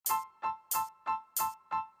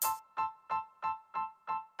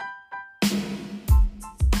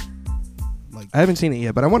Like, I haven't seen it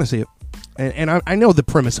yet, but I want to see it. And I know the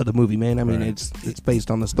premise of the movie, man. I mean, it's based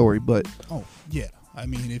on the story, but oh yeah, I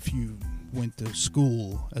mean, if you went to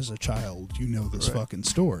school as a child, you know this fucking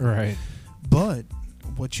story, Right. But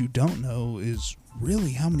what you don't know is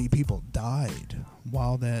really how many people died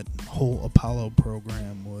while that whole Apollo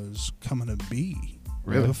program was coming to be.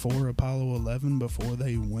 Really? Before Apollo 11, before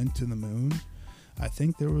they went to the moon, I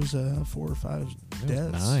think there was 4 or 5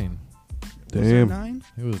 deaths. 9. Was there 9?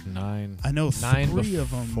 It was 9. I know 9 3 of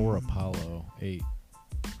them. before Apollo 8.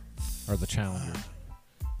 Or the Challenger.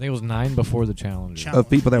 I think it was 9 before the Challenger. of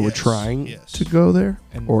people that were Yes, trying yes. to go there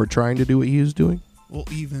And- or trying to do what he was doing. Well,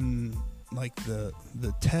 even like the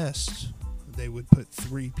test, they would put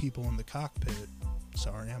 3 people in the cockpit.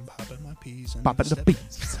 Sorry, I'm popping my peas. And Popping the stepping.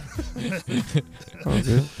 peas. Oh,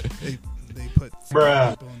 good. They put 3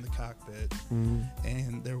 people in the cockpit, Mm.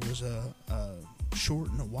 and there was a short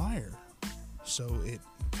in a wire, so it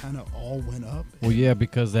kind of all went up. Well, yeah,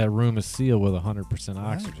 because that room is sealed with 100%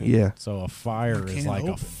 Right. oxygen. Yeah. So a fire You is can't like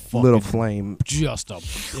a open. fucking Little flame. just a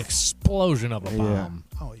explosion of a Yeah. bomb.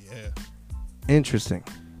 Oh yeah, Interesting.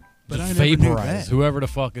 but I Just never knew vaporized. that. Whoever the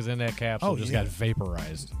fuck is in that capsule just yeah. got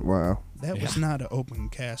vaporized. Wow. That was Yeah. not an open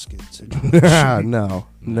casket situation. No.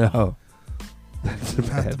 That's Not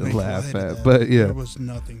bad to make laugh light of at, that. but yeah. There was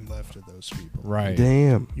nothing left of those people. Right.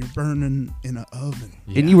 Damn. You're burning in an oven.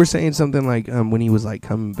 Yeah. And you were saying something like when he was like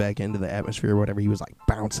coming back into the atmosphere or whatever, he was like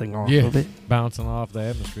bouncing off Yeah. of it. Bouncing off the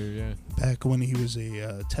atmosphere, yeah. Back when he was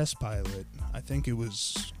a test pilot, I think it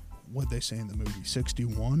was, what they say in the movie,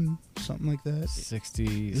 61, something like that.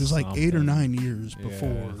 60. It was like 8 or something. 9 years Yeah.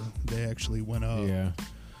 before they actually went up. Yeah.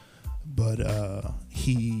 But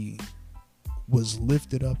he was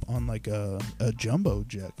lifted up on like a jumbo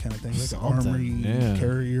jet kind of thing, like an Something, armory yeah.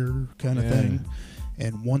 carrier kind of Yeah. thing.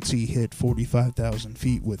 And once he hit 45,000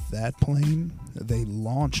 feet with that plane, they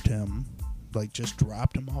launched him, like just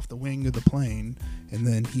dropped him off the wing of the plane, and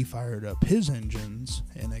then he fired up his engines,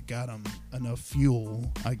 and it got him enough fuel,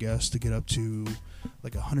 I guess, to get up to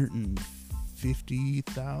like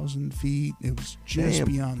 150,000 feet. It was just Damn.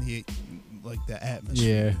 beyond the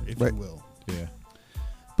atmosphere, Yeah. if Right. you will. Yeah.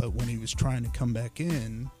 But when he was trying to come back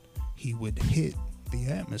in, he would hit the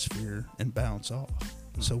atmosphere and bounce off.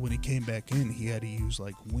 So when he came back in, he had to use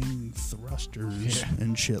like wing thrusters Yeah.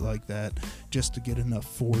 and shit like that just to get enough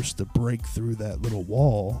force to break through that little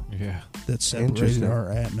wall Yeah. that separated Interesting.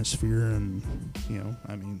 our atmosphere and,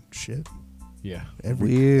 I mean, shit. Yeah.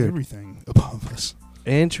 Weird. Everything above us.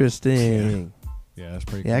 Interesting. Yeah, that's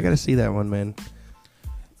pretty Yeah, I cool. got to see that one, man.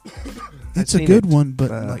 It's I've a seen good it, one,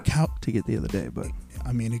 but uh, like how To get the other day, but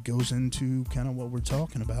I mean, it goes into kind of what we're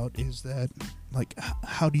talking about is that, like,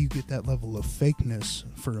 how do you get that level of fakeness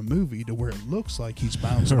for a movie to where it looks like he's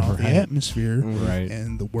bouncing off the Right. atmosphere Right.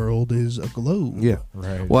 and the world is a globe? yeah.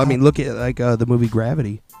 Right. Well, I mean, look at like the movie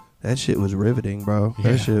Gravity. That shit was riveting, bro.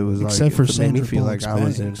 Yeah. That shit was Except like for it made me Sandra feel like Bullock's I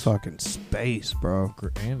was in bangs. fucking space, bro.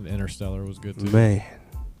 And Interstellar was good too. Man,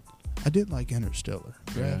 I did like Interstellar.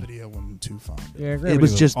 Yeah. Gravity, I wasn't too fond of. Yeah, it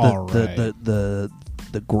was just all right. the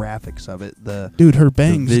graphics of it, the Dude, her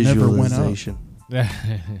bangs the never went up. visualization.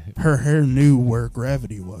 Her hair knew where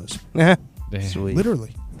gravity was. Damn. Sweet.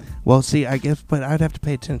 Literally. Well, see, I guess, but I'd have to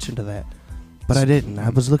pay attention to that. But I didn't. I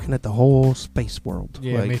was looking at the whole space world.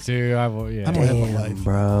 Yeah, like, me too. I don't have a Damn, life.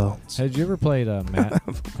 bro. Had you ever played Have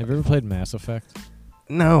you ever played Mass Effect?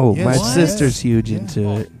 No, Yes. my What? sister's huge Yeah. into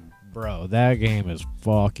it. Bro, that game is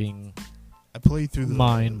fucking I played through the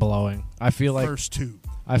mind blowing. I feel like first 2.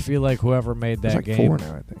 whoever made There's that like game 4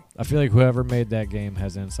 now, I think. I feel like whoever made that game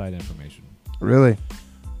has inside information. Really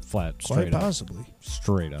Flat, Quite straight up. possibly.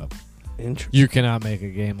 Straight up. interesting. You cannot make a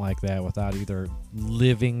game like that without either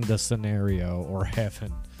living the scenario or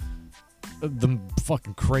having the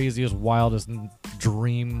fucking craziest, wildest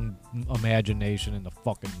dream imagination in the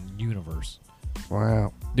fucking universe.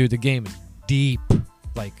 Wow. Dude, the game is deep,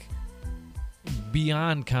 like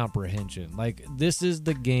beyond comprehension. Like, this is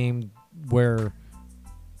the game where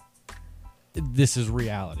this is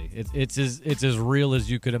reality. It's as real as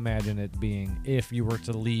you could imagine it being if you were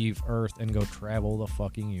to leave Earth and go travel the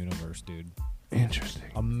fucking universe, dude. Interesting.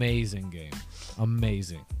 Amazing game.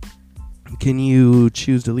 Amazing. Can you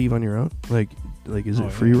choose to leave on your own? Like is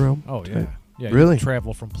it free roam? Oh yeah. type? Yeah, Really? you can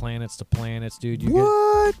travel from planets to planets, dude.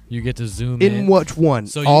 What? You get to zoom In which one?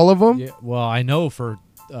 So All of them? Yeah, well, I know for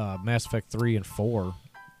Mass Effect 3 and 4.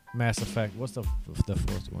 Mass Effect, what's the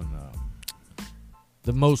fourth one?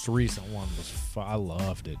 The most recent one was I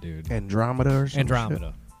loved it, dude. Andromeda or something?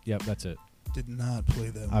 Andromeda. Yep, that's it. Did not play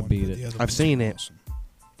that I one. beat but it. the other I've ones seen were it. awesome.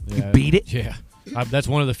 You Yeah, beat it? Yeah. That's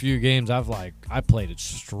one of the few games I played it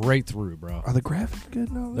straight through, bro. Are the graphics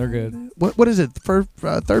good? No, They're good. What is it? First,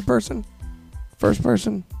 third person? first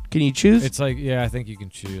person? Can you choose? It's like, I think you can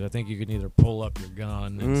choose. I think you can either pull up your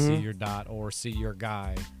gun and see your dot or see your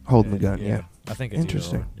guy holding the gun. Yeah. I think it's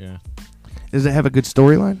Interesting. Either or, yeah. Does it have a good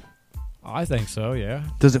storyline? I think so. Yeah.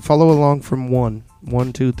 Does it follow along from 1,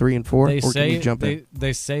 2, 3, and 4? They or say can you jump in?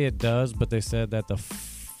 they say it does, but they said that the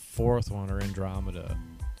fourth one, or Andromeda,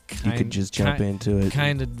 You could just jump into it.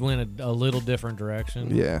 Kind of went a little different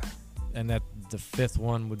direction. Yeah. And that the fifth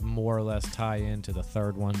one would more or less tie into the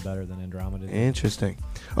third one better than Andromeda did. Interesting.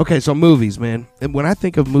 Okay, so movies, man. And when I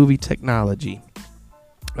think of movie technology,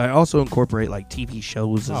 I also incorporate like TV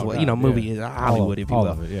shows as well. God, You know, movie Hollywood, if you will. All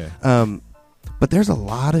of it, yeah. But there's a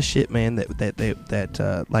lot of shit, man.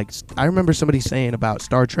 That like I remember somebody saying about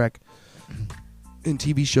Star Trek and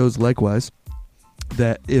TV shows likewise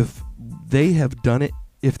that if they have done it,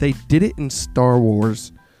 if they did it in Star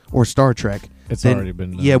Wars or Star Trek, It's then, already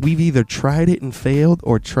been done. yeah, we've either tried it and failed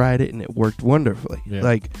or tried it and it worked wonderfully. Yeah.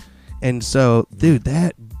 Like, and so, dude,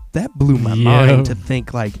 that blew my Yeah. mind to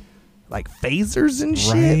think like phasers and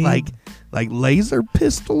shit, Right. like laser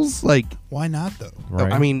pistols, like. Why not though?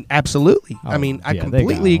 Right. I mean, absolutely. I Oh, mean, I yeah, they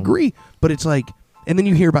completely got 'em. agree. But it's like, and then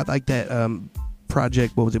you hear about like that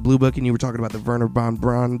project. What was it, Blue Book? And you were talking about the Werner von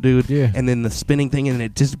Braun dude. Yeah. And then the spinning thing, and then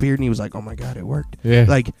it disappeared, and he was like, "Oh my god, it worked!" Yeah.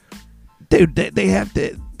 Like, dude, they have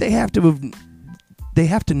to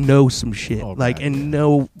know some shit, Oh, like, God, and yeah.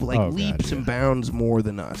 know like Oh, God, leaps and yeah. bounds more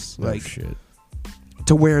than us, No like shit.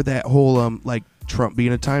 to where that whole like Trump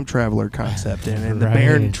being a time traveler concept and the Right.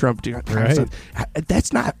 Barron Trump concept.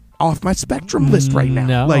 That's not off my spectrum list right now.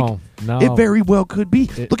 No, Like, no. it very well could be.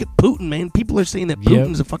 Look at Putin, man. People are saying that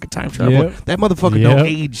Putin's a fucking time traveler. Yep. That motherfucker Yep. don't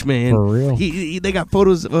age, man. For real. They got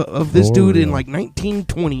photos of this For dude in real. like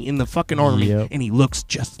 1920 in the fucking army, Yep. and he looks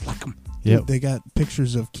just like him. Yep. They got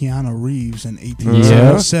pictures of Keanu Reeves in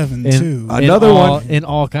 1877 And- too. Another one. in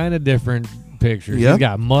all kind of different pictures. Yep. He's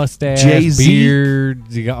got mustache, Jay-Z. beard.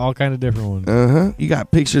 You got all kind of different ones. You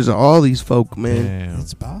got pictures of all these folk, man, Damn.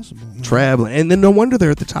 It's possible. man. traveling, and then no wonder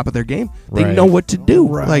they're at the top of their game. They Right. know what to do.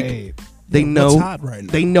 Right. Like they What's know. hot right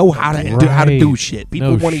now? They know how to do Right. shit.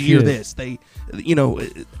 People No want to hear shit. this. They,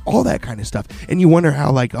 all that kind of stuff. And you wonder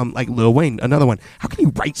how, like Lil Wayne, another one. How can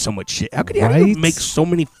you write so much shit? How can you Right. make so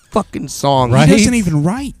many fucking songs? Right. He doesn't even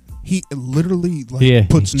write. He literally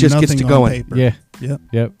puts Just nothing gets to on going. paper. Yeah. Yep.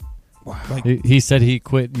 Yep. Wow. Like He said he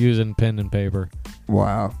quit using pen and paper.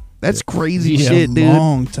 Wow. That's crazy Yeah. shit, a dude.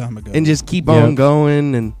 long time ago. And just keep on Yep.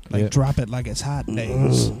 going and like Yep. drop it like it's hot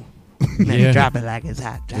days. Yeah. drop it like it's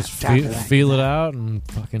hot. Just feel it out and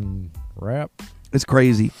fucking rap. It's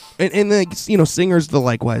crazy. And like, singers, the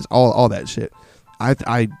likewise, all that shit.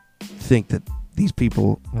 I think that these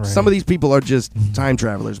people, Right. some of these people are just time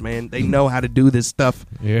travelers, man. They know how to do this stuff.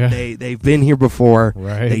 Yeah. They've been here before.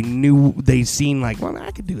 Right. They seen like, well,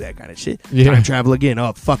 I could do that kind of shit. Yeah. Time travel again.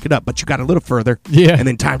 Oh, fuck it up. But you got a little further. Yeah. And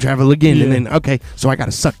then time travel again. And Yeah. then, okay, so I got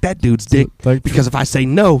to suck that dude's dick. Like- because if I say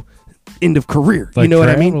no, end of career. Like you know what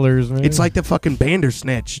I mean? Travelers, man. It's like the fucking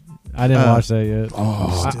Bandersnatch. I didn't watch that yet.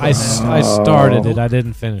 Oh, I started it. I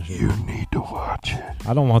didn't finish it. need to watch it.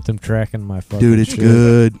 I don't want them tracking my fucking Dude, it's shit.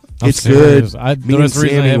 good. I'm It's serious. good. Me and the reason I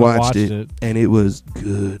Sammy haven't watched watched it, it. and it was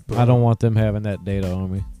good. Bro. I don't want them having that data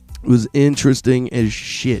on me. It was interesting as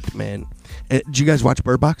shit, man. Did you guys watch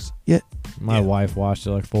Bird Box yet? My wife watched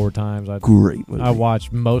it like 4 times. Great movie. I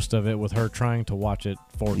watched most of it with her trying to watch it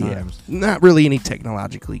 4 times. Not really any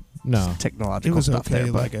technological It was stuff okay.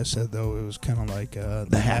 there, but Like I said, though, it was kind of like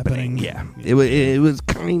the happening. Yeah, Yeah. it was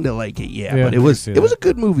kind of like it. Yeah, Yeah, but I it was can see it was a that.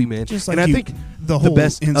 good movie, man. Just like and I you- think the the whole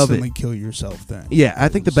best of it- instantly kill yourself thing. yeah, I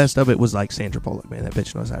think the was- best of it was like Sandra Bullock, man. That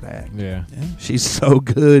bitch knows how to act. Yeah. Yeah. She's so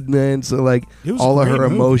good, man. So like It was all a of her great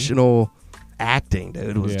movie. emotional acting,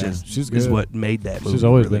 dude, was Yeah, just she's is good. what made that movie. She's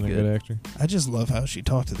always really been a good actor. I just love how she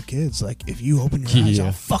talked to the kids. Like, if you open your eyes, Yeah.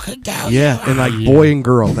 I'll fucking gouge Yeah, and like Yeah. boy and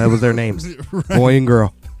girl, that was their names. Boy and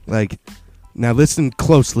girl. Like, now listen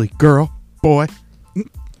closely, girl, boy.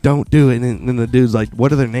 Don't do it. And then the dude's like,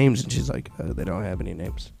 "What are their names?" And she's like, "They don't have any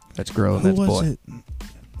names. That's girl and Who that's was boy." it?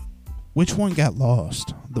 Which one got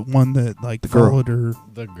lost? The one that like The girl. followed her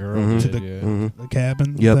The girl Mhm. did, to the, yeah. Mhm. the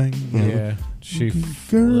cabin Yep. thing. Mhm. Yeah. She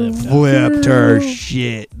Girl. Flipped her Girl.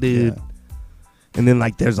 shit, dude. Yeah. And then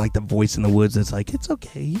like there's like the voice in the woods that's like, "It's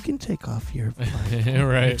okay, you can take off your."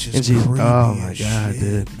 right. Which is And she's- creepy oh my as God, shit,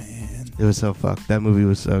 dude. man. It was so fucked. That movie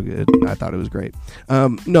was so good. I thought it was great.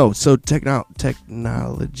 No, so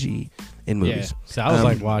technology in Yeah. movies. So I was Um,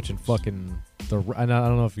 like watching fucking I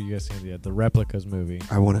don't know if you guys seen it yet. The Replicas movie.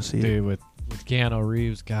 I want to see it. Dude, with Keanu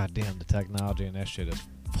Reeves. God damn, the technology and that shit is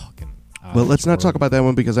fucking Well, let's not talk about that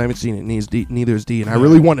one because I haven't seen it. Neither is D, and I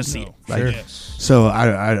really want to see it. Like, Yes. so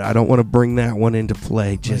I don't want to bring that one into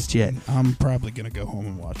play just yet. I'm probably gonna go home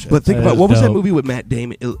and watch it. But think That about is what was that dope. movie with Matt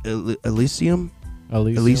Damon, Elysium?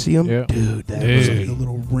 Elysium? Yeah. Dude, that Dude. was like a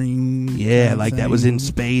little ring. yeah, kind of like that was in thing.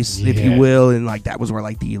 space, if Yeah. you will, and like that was where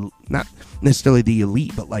like the not necessarily the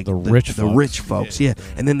elite, but like The rich the folks. rich folks, yeah.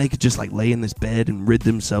 And then they could just like lay in this bed and rid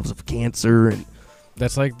themselves of cancer. And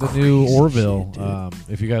That's like the new Crazy Orville. shit,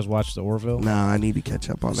 If you guys watch the Orville. nah, I need to catch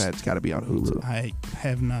up on that. It's got to be on Hulu. I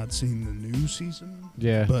have not seen the new season,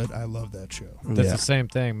 Yeah. but I love that show. That's Yeah. the same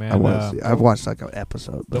thing, man. I've watched like an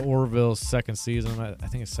episode. The But Orville's second season. I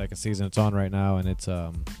think it's second season. It's on right now, and it's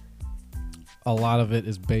a lot of it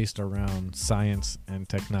is based around science and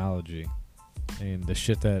technology, and the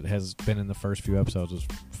shit that has been in the first few episodes was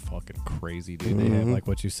fucking crazy, dude. They have, Mhm. like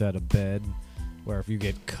what you said, a bed where if you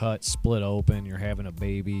get cut, split open, you're having a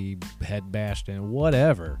baby, head bashed in,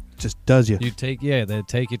 whatever. just does you. They take you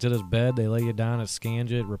to this bed, they lay you down, it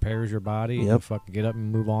scans you, it repairs your body, and you Yep. fucking get up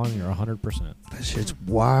and move on, and you're 100%. That shit's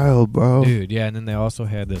wild, bro. Dude, yeah, and then they also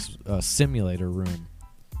had this simulator room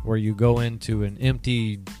where you go into an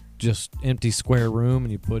empty square room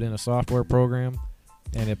and you put in a software program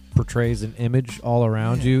and it portrays an image all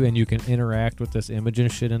around you and you can interact with this image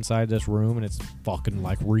and shit inside this room and it's fucking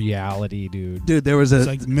like reality, dude. Dude, there was It's a.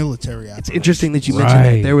 like military. It's operation. interesting that you mentioned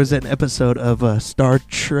Right. that. There was an episode of Star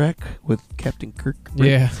Trek with Captain Kirk. right?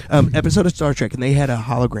 Yeah. Episode of Star Trek, and they had a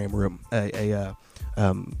hologram room.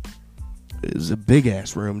 It was a big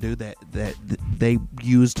ass room, dude. That they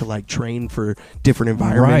used to like train for different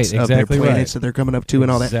environments Right, of their exactly planets right. that they're coming up to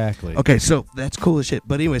and all that. Exactly. Okay, so that's cool as shit.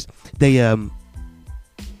 But anyways, they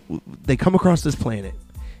come across this planet,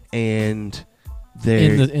 and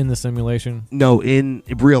they're In the simulation. no, in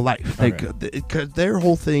real life. Okay. Because their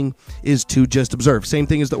whole thing is to just observe. Same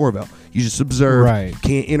thing as the Orville. You just observe. Right. You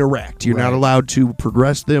can't interact. You're not Right. allowed to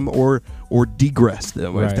progress them or degress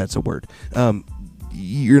them, if Right. that's a word.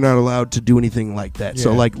 You're not allowed to do anything like that.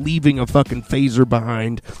 So, Yeah. like, leaving a fucking phaser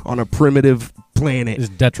behind on a primitive planet, Is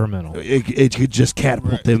detrimental. it could just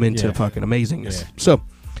catapult Right. them into Yeah. fucking amazingness. Yeah. So,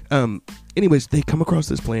 anyways, they come across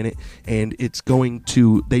this planet, and it's going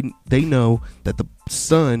to. They know that the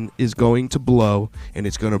sun is going to blow, and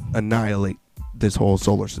it's going to annihilate this whole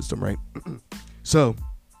solar system, right? So,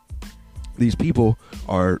 these people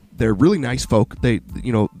they're really nice folk. They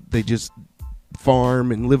just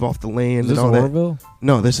farm and live off the land Is this and all that. Orville?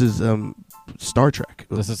 No, this is Star Trek.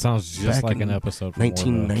 This sounds just Back like in an episode from Orville.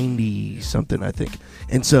 1990 something, I think.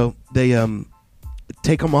 And so they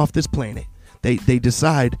take them off this planet. They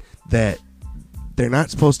decide that they're not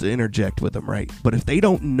supposed to interject with them, right? But if they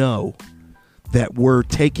don't know that we're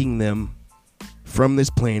taking them from this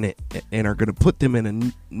planet and are going to put them in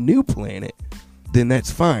a new planet, then that's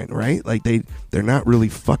fine, right? Like they're not really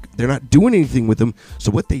they're not doing anything with them.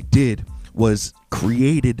 So what they did was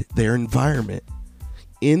created their environment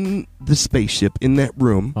in the spaceship in that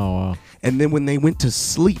room. Oh, wow. And then when they went to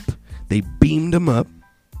sleep, they beamed them up.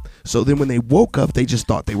 So then when they woke up, they just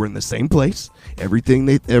thought they were in the same place. Everything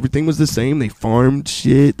was the same. They farmed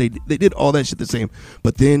shit. They did all that shit the same.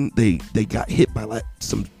 But then they got hit by like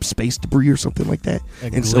some space debris or something like that.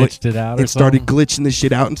 It and glitched it out or it started something? glitching this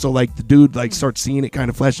shit out. And so like the dude like starts seeing it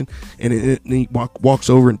kind of flashing, and and he walks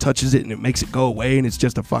over and touches it, and it makes it go away, and it's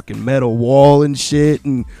just a fucking metal wall and shit.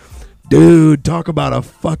 And dude, talk about a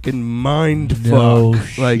fucking mind No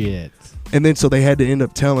fuck. Like, shit. and then so they had to end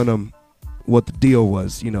up telling them what the deal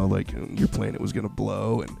was, like your planet was gonna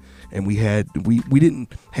blow, and we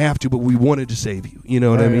didn't have to, but we wanted to save you. You know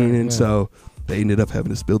what I Right, mean? right, And yeah. so they ended up having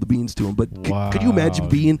to spill the beans to him. But could you imagine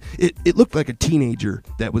Wow. being? It looked like a teenager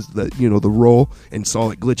that was the the role and saw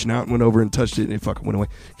it glitching out and went over and touched it and it fucking went away.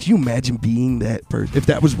 Can you imagine being that person if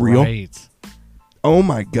that was real? Right. Oh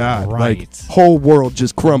my god! Like Right. whole world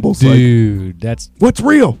just crumbles. Like Dude, that's what's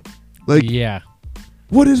real? Like yeah.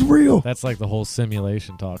 what is real? That's like the whole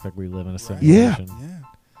simulation talk. Like we live in a Yeah. simulation. Yeah.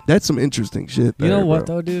 That's some interesting shit. You know there, what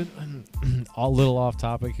bro. though, dude? A little off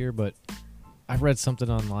topic here, but I read something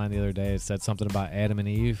online the other day. It said something about Adam and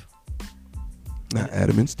Eve. Not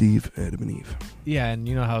Adam and Steve, Adam and Eve. Yeah, and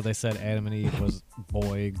you know how they said Adam and Eve was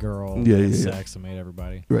boy, girl, Yeah, and yeah, yeah. sex and made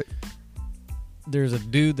everybody. Right. There's a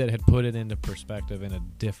dude that had put it into perspective in a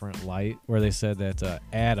different light, where they said that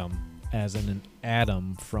Adam, as in an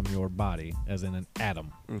atom from your body, as in an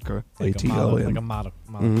atom, Okay. like a molecule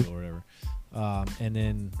Mhm. or whatever. And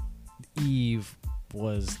then Eve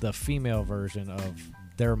was the female version of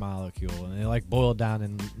their molecule, and it like boiled down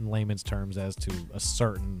in layman's terms as to a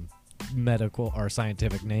certain medical or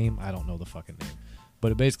scientific name. I don't know the fucking name,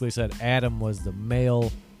 but it basically said Adam was the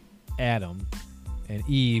male atom, and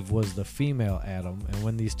Eve was the female Adam. And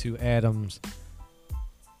when these two Adams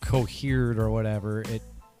cohered or whatever, it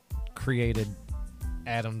created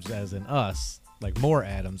Adams as in us, like more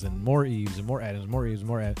Adams and more Eves and more Adams, more Eves, and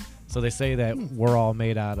more Adams. So they say that we're all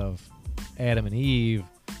made out of Adam and Eve.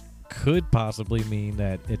 Could possibly mean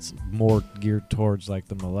that it's more geared towards like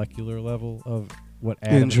the molecular level of what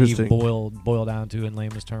Adam and Eve boil down to in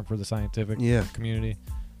layman's term for the scientific community.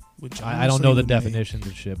 Which I don't know the definitions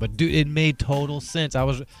and shit, but dude, it made total sense.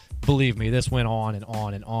 Believe me, this went on and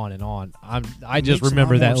on and on and on. I just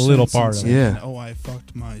remember that little part of it. Yeah. Oh, I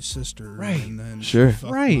fucked my sister, right? And then sure,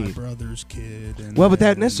 fucked my brother's kid. And well, but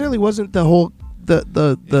that necessarily wasn't the whole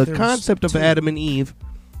the concept of Adam and Eve.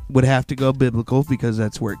 Would have to go biblical because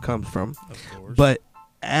that's where it comes from. Of course. But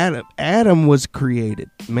Adam was created.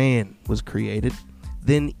 Man was created.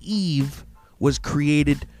 Then Eve was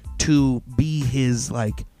created to be his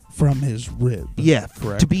from his rib. Yeah,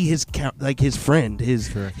 correct. To be his his friend,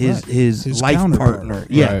 his life counterpart. partner.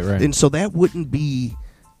 Yeah, right. And so that wouldn't be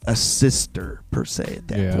a sister per se at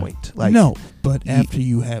that point. No, but after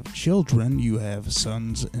you have children, you have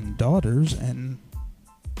sons and daughters, and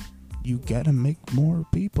you gotta make more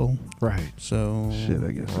people. Right. So shit,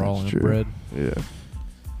 I guess we're all true. inbred. Yeah.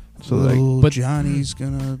 So little Johnny's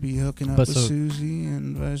gonna be hooking up with so, Susie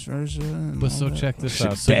and vice versa. And but so check this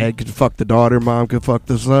out. So Dad could fuck the daughter, mom could fuck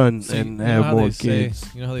the son, and have more kids.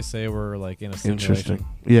 You know how they say we're like in a simulation? Interesting.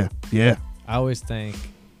 Yeah. Yeah. I always think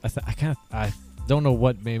I don't know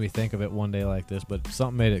what made me think of it one day like this, but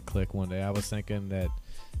something made it click one day. I was thinking that.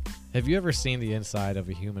 Have you ever seen the inside of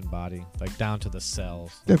a human body, like down to the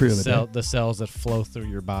cells? The cells that flow through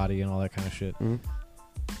your body and all that kind of shit. Mm-hmm.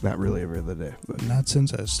 Not really every other day, but not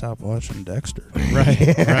since I stopped watching Dexter.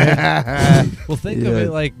 Right. Well, think of it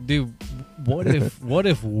like, dude, what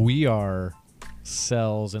if we are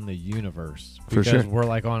cells in the universe? Because for sure. we're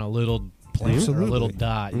like on a little planet or a little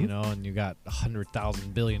dot, Mm-hmm. you know, and you got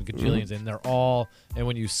 100,000 billion gajillions, and they're all. And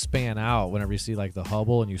when you span out, whenever you see like the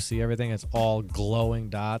Hubble and you see everything, it's all glowing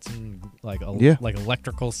dots and like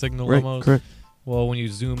electrical signal almost. Correct. Well, when you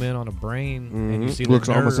zoom in on a brain and you see looks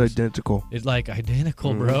the nerves, almost identical. It's like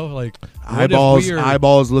identical, bro. Like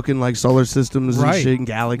eyeballs looking like solar systems and shit, and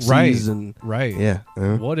galaxies and Yeah.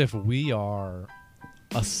 What if we are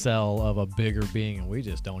a cell of a bigger being and we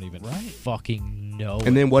just don't even fucking know?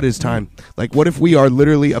 And then what is time? Like, what if we are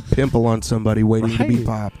literally a pimple on somebody waiting to be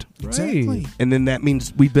popped? Exactly. And then that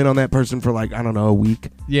means we've been on that person for like, I don't know, a week.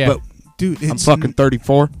 Yeah. But dude, I'm fucking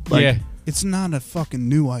 34. Like, yeah. It's not a fucking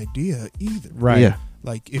new idea either. Right. Yeah.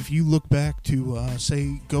 Like, if you look back to,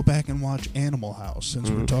 go back and watch Animal House,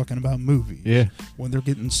 since we're talking about movies. Yeah. When they're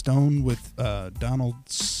getting stoned with Donald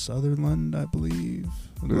Sutherland, I believe.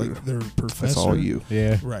 Like, their professor. That's all you.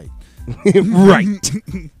 Yeah. Right. Right.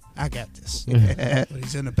 I got this. But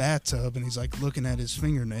he's in a bathtub, and he's, like, looking at his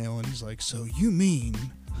fingernail, and he's like, so you mean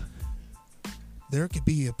there could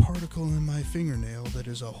be a particle in my fingernail that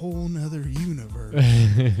is a whole nother universe?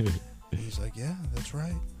 He's like, yeah, that's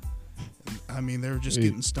right. I mean, they were just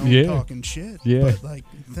getting stoned talking shit. Yeah. But, like,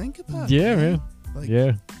 think about it. Yeah, man. Like,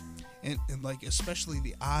 yeah. And, like, especially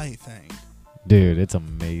the eye thing. Dude, it's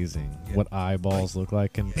amazing what eyeballs look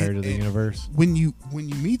like compared to the universe. When you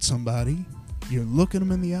meet somebody, you're looking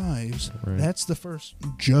them in the eyes. Right. That's the first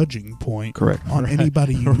judging point Correct. on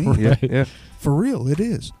anybody you meet. Yeah. For real, it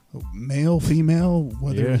is. Male, female,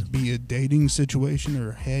 whether it be a dating situation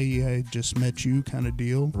or, hey, I just met you kind of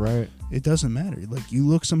deal. Right. It doesn't matter. Like, you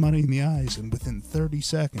look somebody in the eyes, and within 30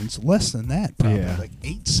 seconds, less than that, probably, like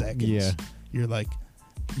 8 seconds, you're like,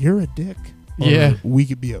 you're a dick. Or we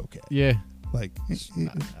could be okay. Yeah. Like,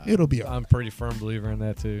 it'll be okay. I'm a pretty firm believer in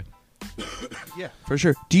that, too. Yeah, for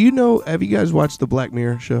sure. Do you know, have you guys watched the Black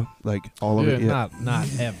Mirror show? Like, all of it? Yeah. Not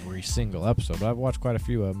every single episode, but I've watched quite a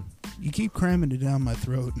few of them. You keep cramming it down my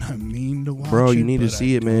throat, and I mean to watch it. Bro, you need to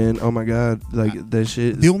see it, man. Oh, my God. Like, that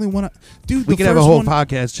shit. The only one... Dude, we could have a whole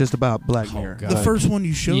podcast just about Black Mirror. God. The first one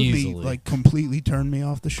you showed Easily. me, like, completely turned me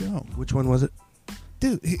off the show. Which one was it?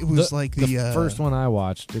 Dude, it was like the first one I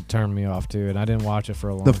watched, it turned me off, too, and I didn't watch it for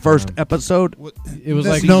a long The time. first episode? It was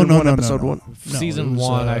like season one, episode 1. No, season it was,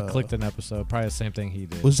 1, I clicked an episode. Probably the same thing he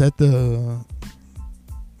did. Was that the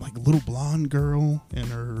like little blonde girl and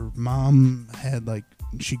her mom had like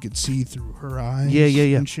she could see through her eyes?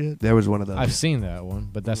 Yeah. And shit. There was one of those. I've seen that one,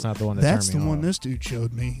 but that's not the one that That's turned me the one off. this dude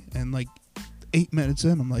showed me, and like 8 minutes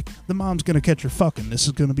in, I'm like, the mom's gonna catch her fucking. This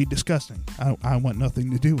is gonna be disgusting. I want nothing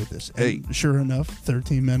to do with this. Hey. And sure enough,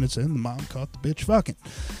 13 minutes in, the mom caught the bitch fucking.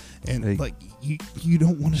 And Hey. like you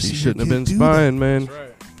don't want to see. She your shouldn't have kid been do spying, that. man. That's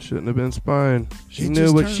right. Shouldn't have been spying. She It knew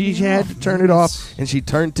just what turned she me had off, to turn man. it off, and she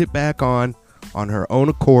turned it back on on her own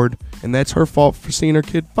accord, and that's her fault for seeing her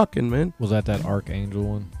kid fucking, man. Was that Archangel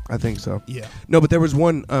one? I think so. Yeah. No, but there was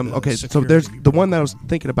one. Okay, so there's security the one that I was program.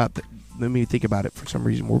 thinking about. That made me think about it for some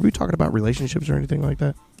reason. Were we talking about relationships or anything like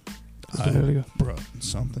that? Just a minute ago? Bro,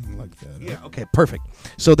 something like that. Yeah. Okay. Perfect.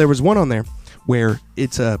 So there was one on there where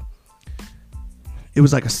it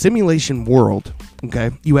was like a simulation world.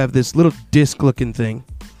 Okay, you have this little disc-looking thing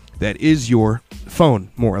that is your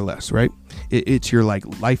phone, more or less, right? It's your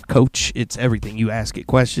like life coach. It's everything. You ask it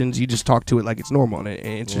questions. You just talk to it like it's normal, and it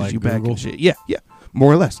answers Like you back Google? and shit. Yeah,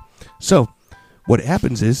 more or less. So what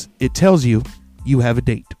happens is it tells you have a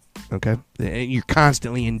date. Okay, and you're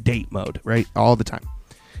constantly in date mode, right, all the time.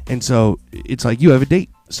 And so it's like you have a date.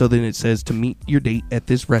 So then it says to meet your date at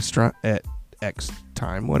this restaurant at X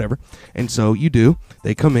time, whatever. And so you do.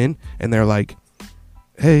 They come in and they're like,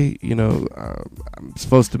 hey, I'm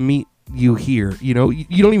supposed to meet you here. You don't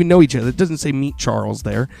even know each other. It doesn't say meet Charles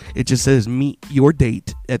there. It just says meet your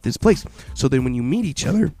date at this place. So then when you meet each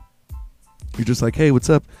other, you're just like, hey, what's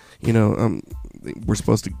up? We're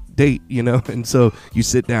supposed to date, and so you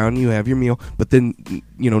sit down, you have your meal, but then,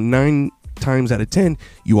 9 times out of 10,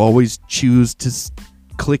 you always choose to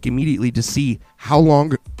click immediately to see how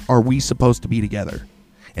long are we supposed to be together.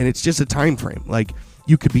 And it's just a time frame. Like,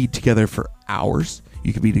 you could be together for hours,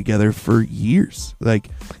 you could be together for years. Like,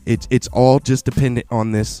 it's all just dependent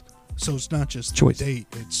on this. So it's not just Choice. a date,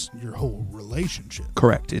 it's your whole relationship.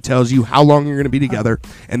 Correct. It tells you how long you're going to be together,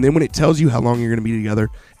 and then when it tells you how long you're going to be together,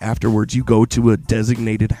 afterwards you go to a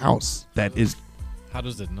designated house that is. How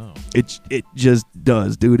does it know? It just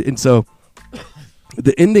does, dude. And so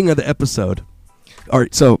the ending of the episode. All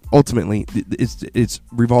right. So ultimately, it's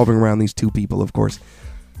revolving around these two people, of course,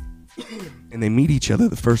 and they meet each other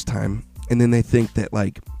the first time, and then they think that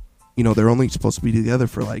they're only supposed to be together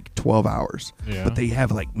for like 12 hours, Yeah. but they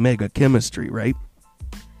have like mega chemistry, right?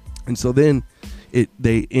 And so then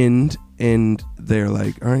they end and they're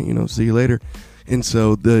like, all right, see you later. And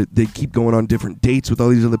so they keep going on different dates with all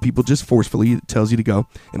these other people, just forcefully. It tells you to go,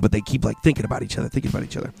 but they keep like thinking about each other.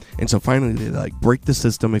 And so finally they like break the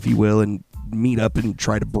system, if you will, and meet up and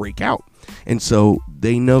try to break out. And so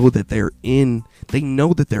they know that they're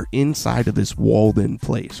inside of this walled-in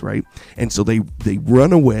place, right? And so they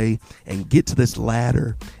run away and get to this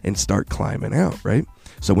ladder and start climbing out, right?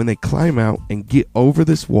 So when they climb out and get over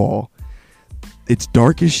this wall, it's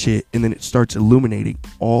dark as shit, and then it starts illuminating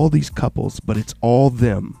all these couples, but it's all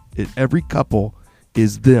them. Every couple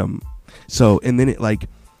is them. So, and then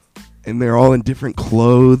and they're all in different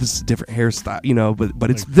clothes, different hairstyle, but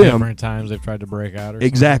it's Like them. Different times they've tried to break out or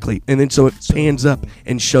Exactly. And then so it pans up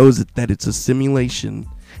and shows that it's a simulation,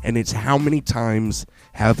 and it's how many times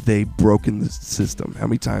have they broken the system? How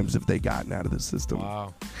many times have they gotten out of the system? something.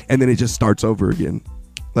 Wow. And then it just starts over again.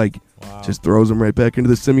 Like, Wow. just throws them right back into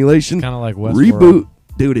the simulation. Kind of like Westworld. Reboot.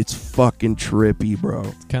 Dude, it's fucking trippy, bro.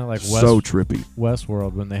 It's kind of like So trippy.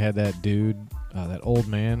 Westworld when they had that dude, that old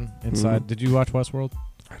man inside. Mhm. Did you watch Westworld?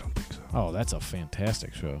 I don't think so. Oh, that's a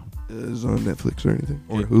fantastic show. Is it on Netflix or anything?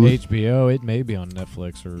 Or It- Hulu? HBO, it may be on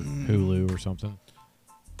Netflix or Mm. Hulu or something.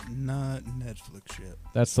 Not Netflix yet.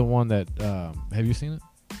 That's the one that, have you seen it?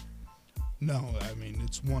 No, I mean,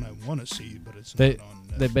 it's one I want to see, but it's They- not on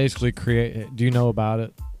Netflix. They basically create, do you know about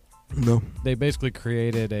it? No. They basically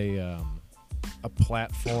created a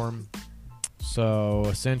platform. So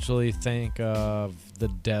essentially think of the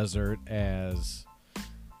desert as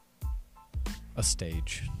a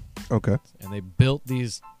stage. Okay. And they built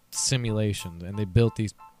these simulations and they built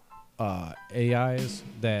these AIs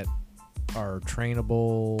that are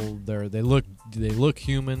trainable. They look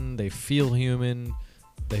human, they feel human,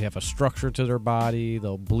 they have a structure to their body,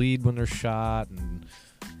 they'll bleed when they're shot, and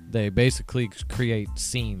they basically create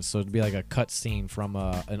scenes. So it'd be like a cut scene from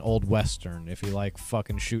an old western, if you like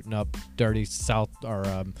fucking shooting up dirty South or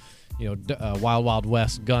Wild Wild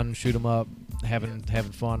West gun, shoot 'em up, having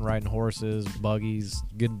fun, riding horses, buggies,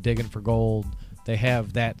 digging for gold. They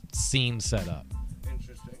have that scene set up.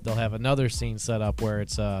 Interesting. They'll have another scene set up where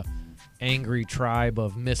it's a angry tribe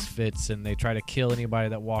of misfits, and they try to kill anybody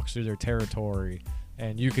that walks through their territory.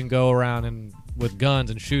 And you can go around and with guns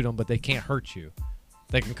and shoot them, but they can't hurt you.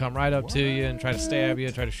 They can come right up to you and try to stab you,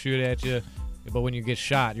 try to shoot at you. But when you get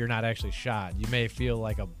shot, you're not actually shot. You may feel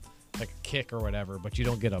like a kick or whatever, but you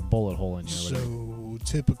don't get a bullet hole in you. or whatever. So,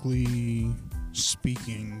 typically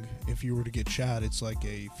speaking, if you were to get shot, it's like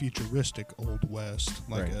a futuristic Old West,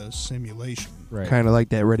 like Right. a simulation. Right. Kind of like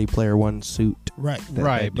that Ready Player One suit. Right.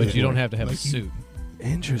 Right, but that you don't dude. have to have a Like you- suit.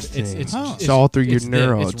 Interesting. It's Huh. It's all through your it's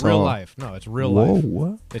neuro. It's real all- life. No, it's real Whoa, life.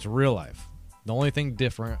 what? It's real life. The only thing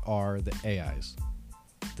different are the AIs.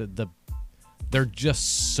 They're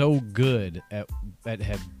just so good at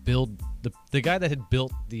have the guy that had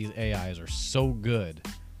built these AIs are so good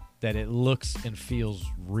that it looks and feels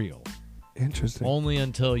real. Interesting. Only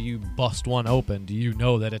until you bust one open do you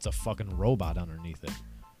know that it's a fucking robot underneath it.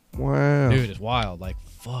 Wow. Dude, it's wild. Like,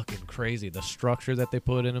 fucking crazy. The structure that they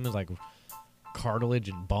put in them is like cartilage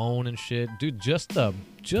and bone and shit. Dude, just the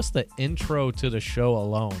intro to the show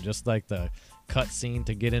alone, just like the cut scene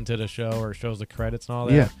to get into the show or shows the credits and all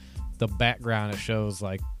that. Yeah. The background, it shows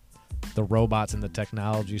like the robots and the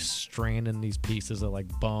technology stranding these pieces of like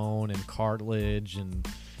bone and cartilage and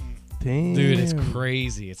Damn. dude, it's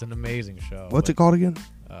crazy. It's an amazing show. What's it called again?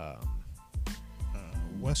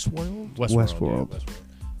 Westworld? Westworld. Yeah, Westworld.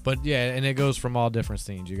 But yeah, and it goes from all different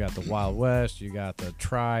scenes. You got the Wild West, you got the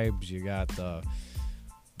tribes, you got the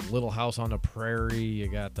Little House on the Prairie, you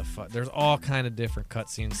got there's all kind of different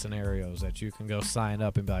cutscene scenarios that you can go sign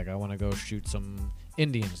up and be like, I want to go shoot some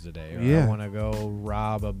Indians today, or Yeah. I want to go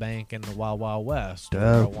rob a bank in the Wild Wild West, or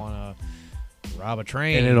Dope. I want to rob a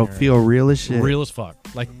train, And it'll or feel real as shit. real as fuck,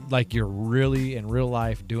 like you're really in real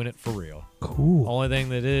life doing it for real. Cool. Only thing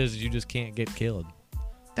that is you just can't get killed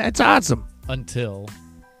That's awesome. until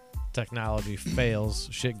technology fails,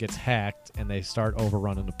 shit gets hacked, and they start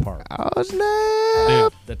overrunning the park. Oh,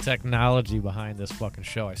 snap. Dude, the technology behind this fucking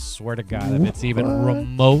show, I swear to God, if it's even What?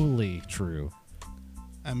 remotely true,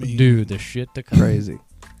 I mean, dude, the shit to come. Crazy.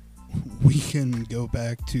 we can go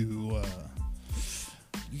back to.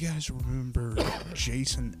 You guys remember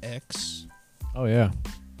Jason X, Oh, yeah.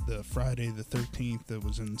 the Friday the 13th that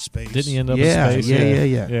was in space? Didn't he end up Yeah, in space?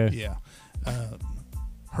 yeah. Yeah. Yeah.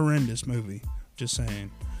 Horrendous movie. Just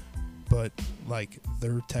saying. But like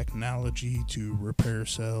their technology to repair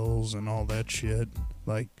cells and all that shit,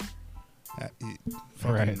 like,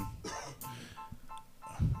 Right.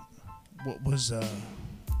 What was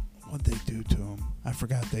what'd they do to him? I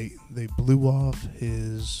forgot. They blew off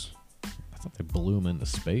his. I thought they blew him into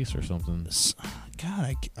space or something.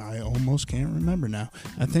 God, I almost can't remember now.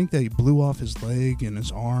 I think they blew off his leg and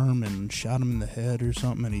his arm and shot him in the head or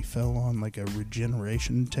something, and he fell on like a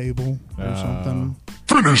regeneration table or something.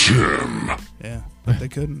 Finish him! Yeah, but they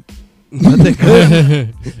couldn't. But they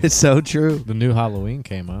could. It's so true. The new Halloween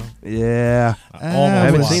came out. Yeah. I I almost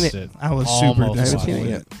haven't watched seen it. it. I was Almost super watched I haven't seen it disappointed.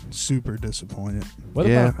 yet. Super disappointed. What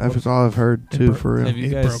Yeah, about that's all I've heard It too, bro- for real. Have you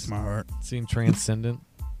It guys broke my heart. seen Transcendent?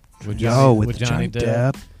 With Yo, Johnny, with Johnny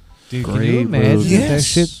Depp. Dude, can Great you imagine movie. that Yes.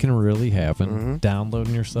 shit can really happen? Mhm.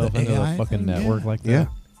 Downloading yourself The into AI a fucking thing, network yeah. like Yeah.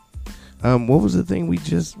 that. What was the thing we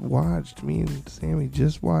just watched? Me and Sammy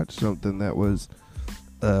just watched something that was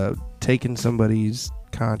taking somebody's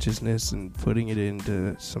consciousness and putting it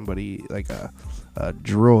into somebody like a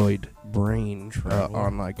droid brain Traveler?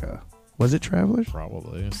 on like a. Was it Travelers?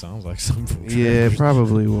 Probably. It sounds like something. Yeah, it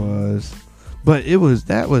probably was. But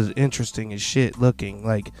that was interesting as shit looking.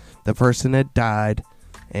 Like the person had died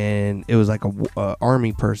and it was like a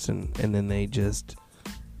army person, and then they just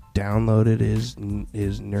downloaded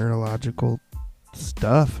his neurological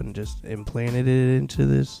stuff and just implanted it into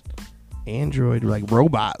this android like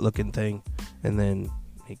robot looking thing, and then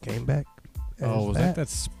he came back. Oh, was that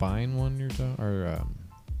spine one you're talking, or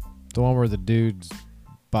the one where the dude's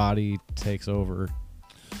body takes over,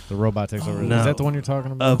 the robot takes over? no. Is that the one you're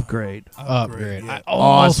talking about? Upgrade? Upgrade. Yeah. I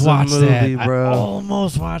almost Awesome watched movie, that. bro. I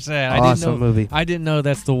almost watched that. Awesome movie. I didn't know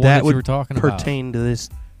that's the one That that, would you were talking about. Pertain to this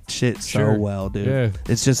shit so Sure. well, dude. Yeah.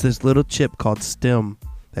 It's just this little chip called stem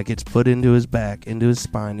that gets put into his back, into his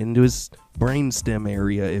spine, into his brain stem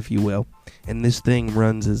area, if you will. And this thing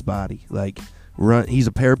runs his body. He's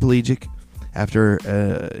a paraplegic after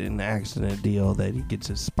an accident deal that he gets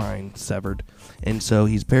his spine severed. And so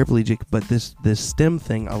he's paraplegic, but this stem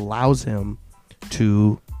thing allows him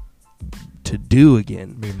to do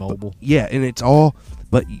again. Be mobile. Yeah, and it's all,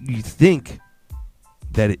 but you think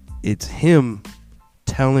that it's him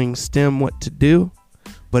telling STEM what to do,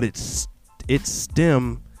 but it's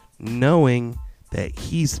STEM knowing that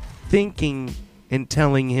he's thinking and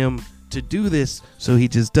telling him to do this, so he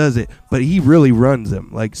just does it. But he really runs him,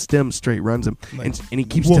 like STEM straight runs him, Like and he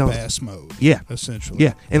keeps whoop telling, ass mode. yeah, Essentially.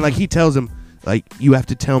 yeah, and like he tells him, like, you have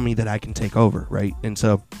to tell me that I can take over, right? And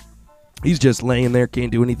so he's just laying there,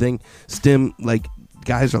 can't do anything. STEM, like,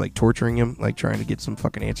 guys are like torturing him, like trying to get some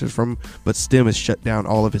fucking answers from him, but STEM has shut down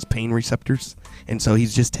all of his pain receptors, and so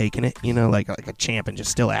he's just taking it, you know, like a champ, and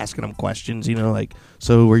just still asking him questions, you know, like,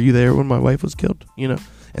 so were you there when my wife was killed, you know?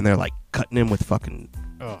 And they're like cutting him with fucking,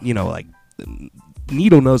 you know, like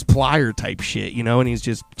needle nose plier type shit, you know, and he's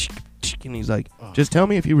just, and he's like, just tell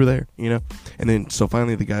me if you were there, you know? And then so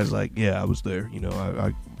finally the guy's like, yeah, I was there, you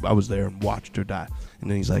know, I was there and watched her die. And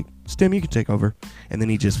then he's like, STEM, you can take over. And then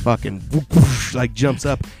he just fucking whoosh, like jumps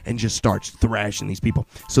up and just starts thrashing these people.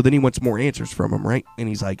 So then he wants more answers from him, right? And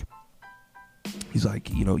he's like, He's like,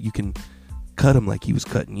 you know, you can cut him like he was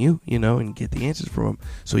cutting you, you know, and get the answers from him.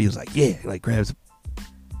 So he was like, yeah, like grabs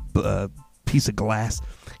a piece of glass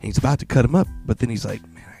and he's about to cut him up, but then he's like,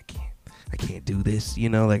 man, I can't do this, you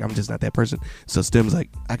know, like I'm just not that person. So Stem's like,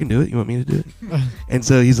 I can do it. You want me to do it? And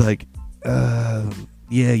so he's like,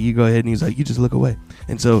 yeah, you go ahead. And he's like, you just look away.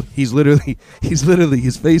 And so he's literally,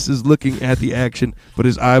 his face is looking at the action, but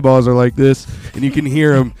his eyeballs are like this, and you can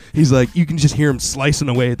hear him. He's like, you can just hear him slicing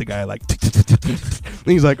away at the guy, like,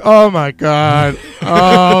 and he's like, oh my god,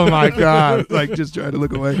 like just trying to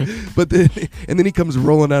look away. But then, and then he comes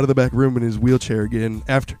rolling out of the back room in his wheelchair again.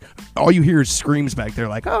 After all you hear is screams back there,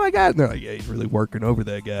 like, oh my god, and they're like, yeah, he's really working over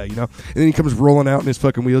that guy, you know. And then he comes rolling out in his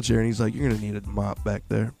fucking wheelchair, and he's like, you're gonna need a mop back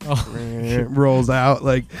there. Rolls out.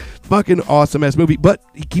 Like, fucking awesome ass movie. But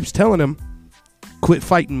he keeps telling him, quit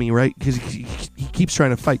fighting me, right? Because he keeps trying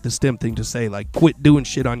to fight the Stem thing to say, like, quit doing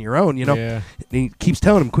shit on your own, you know? Yeah. And he keeps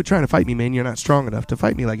telling him, quit trying to fight me, man. You're not strong enough to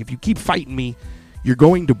fight me. Like, if you keep fighting me, you're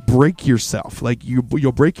going to break yourself. Like,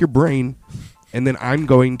 you'll break your brain, and then I'm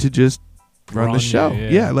going to just run the show.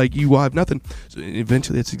 Yeah, like, you will have nothing. So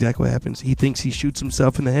eventually, that's exactly what happens. He thinks he shoots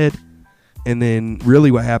himself in the head, and then really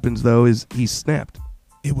what happens, though, is he's snapped.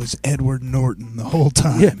 It was Edward Norton the whole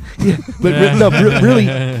time. Yeah. But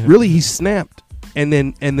really, he snapped, and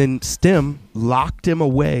then Stem locked him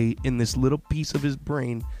away in this little piece of his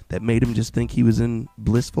brain that made him just think he was in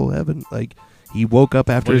blissful heaven. Like, he woke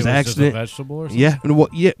up after his accident. Just a vegetable or something?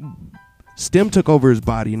 Yeah, Stem took over his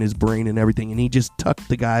body and his brain and everything, and he just tucked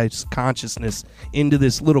the guy's consciousness into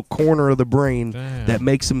this little corner of the brain that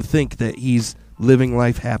makes him think that he's living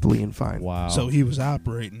life happily and fine. Wow. So he was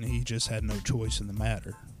operating. He just had no choice in the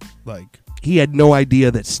matter. Like, he had no idea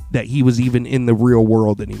that he was even in the real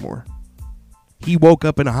world anymore. He woke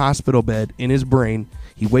up in a hospital bed in his brain.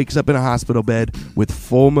 He wakes up in a hospital bed with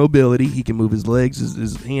full mobility. He can move his legs,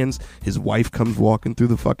 his hands. His wife comes walking through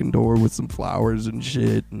the fucking door with some flowers and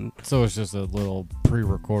shit. And so it's just a little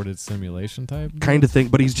pre-recorded simulation type kind of thing,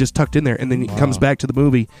 but he's just tucked in there. And then he comes back to the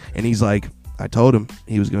movie, and he's like, I told him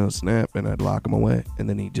he was going to snap, and I'd lock him away. And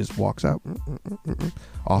then he just walks out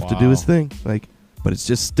off to do his thing. Like, but it's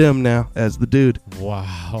just Stem now as the dude.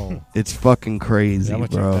 Wow. It's fucking crazy, I'm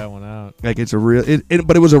gonna bro. check that one out. Like, it's a real,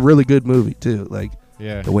 but it was a really good movie too. Like,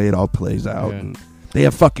 yeah, the way it all plays out, Yeah. and they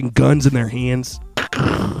have fucking guns in their hands,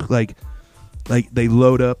 like they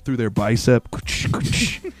load up through their bicep,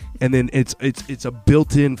 and then it's a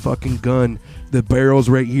built-in fucking gun. The barrel's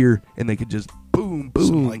right here, and they could just boom, boom,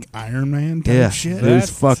 some, like Iron Man type shit. It That's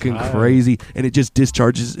was fucking tight. crazy, and it just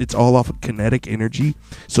discharges. It's all off of kinetic energy,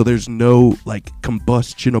 so there's no like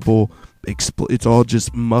combustionable. It's all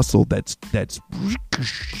just muscle that's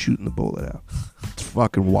shooting the bullet out. It's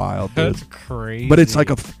fucking wild, dude. That's crazy. But it's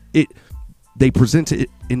like they present it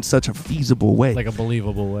in such a feasible way, like a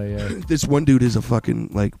believable way. Yeah. This one dude is a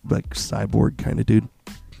fucking like cyborg kind of dude,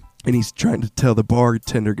 and he's trying to tell the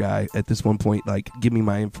bartender guy at this one point, like, give me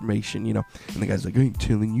my information, you know. And the guy's like, I ain't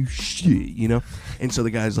telling you shit, you know. And so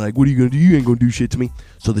the guy's like, what are you gonna do? You ain't gonna do shit to me.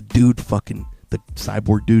 So the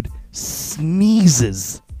cyborg dude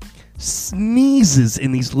sneezes,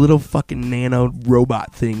 and these little fucking nano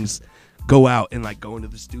robot things go out and like go into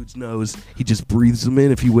this dude's nose. He just breathes them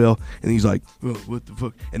in, if you will, and he's like, oh, what the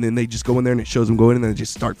fuck? And then they just go in there and it shows them going in, and then they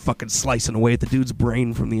just start fucking slicing away at the dude's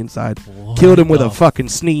brain from the inside. What Killed him with the a fucking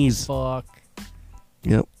sneeze. Fuck.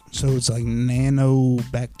 Yep. So it's like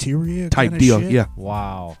nanobacteria Type kinda deal. shit? Yeah.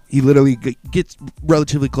 Wow. He literally gets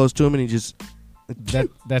relatively close to him, and he just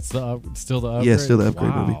That's still the upgrade? Yeah, still the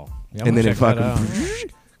upgrade movie. Wow. Yeah, I'm and then gonna it check that out.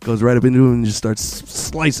 fucking goes right up into him and just starts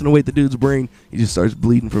slicing away at the dude's brain. He just starts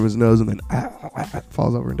bleeding from his nose, and then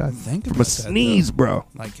falls over and dies Think from about a that, sneeze, though. bro.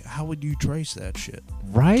 Like, how would you trace that shit?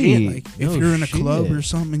 Right. Like, if you're in a club or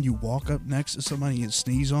something and you walk up next to somebody and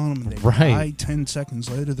sneeze on them and they die 10 seconds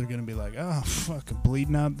later, they're going to be like, oh, fuck,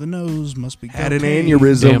 bleeding out the nose, must be Had an cocaine.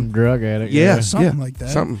 aneurysm. Damn drug addict. Yeah. Something like that.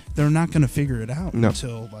 Something. They're not going to figure it out No.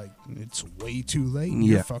 until, like, it's way too late and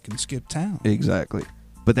Yeah. you fucking skip town. Exactly.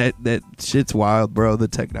 But that shit's wild, bro. The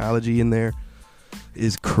technology in there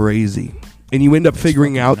is crazy. And you end up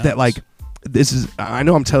figuring fucking out nuts. that, like, this is, I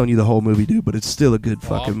know I'm telling you the whole movie, dude, but it's still a good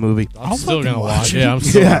fucking movie. I'm I'll still fucking gonna watch watch it. it. Yeah, I'm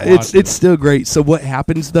still Yeah, gonna watch it's still great. So what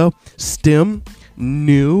happens, though, Stem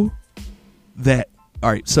knew that,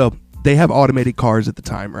 all right, so they have automated cars at the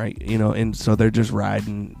time, right? You know, and so they're just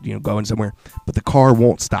riding, you know, going somewhere. But the car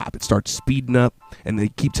won't stop. It starts speeding up, and they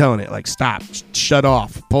keep telling it, like, stop, shut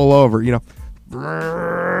off, pull over, you know.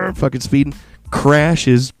 Fucking speeding.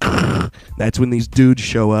 Crashes. That's when these dudes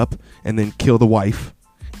show up and then kill the wife.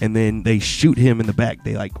 And then they shoot him in the back.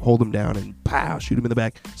 They, like, hold him down and pow, shoot him in the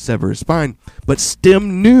back, sever his spine. But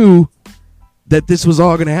Stem knew that this was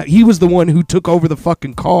all gonna happen. He was the one who took over the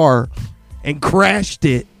fucking car and crashed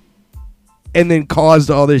it, and then caused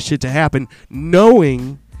all this shit to happen,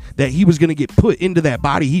 knowing that he was gonna get put into that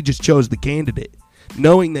body. He just chose the candidate,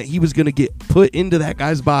 knowing that he was gonna get put into that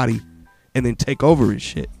guy's body and then take over his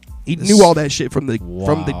shit. He knew all that shit from the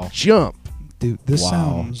jump. Dude, this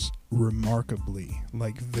sounds remarkably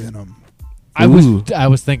like Venom. I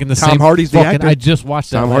was thinking the same. Tom Hardy's the actor. I just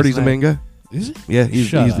watched that. Tom Hardy's a manga. Is it? Yeah, he's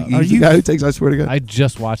Shut the up. guy who takes. I swear to God. I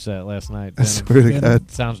just watched that last night. I swear to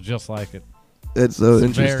God. Sounds just like it. That's so It's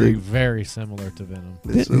interesting. Very, very similar to Venom.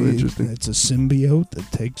 It's so interesting. It's a symbiote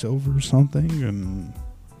that takes over something and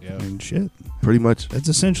shit. Pretty much. That's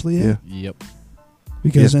essentially it. Yeah. Yep.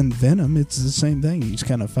 Because in Venom, it's the same thing. He's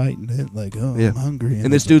kind of fighting it, like, Yeah. I'm hungry.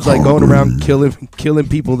 And this dude's like going around killing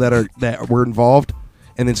people that were involved,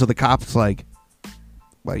 and then so the cops like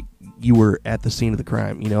you were at the scene of the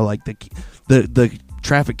crime, you know, like the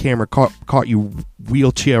traffic camera caught you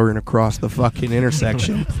wheelchairing across the fucking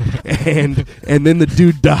intersection, and then the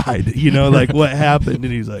dude died, you know, like what happened,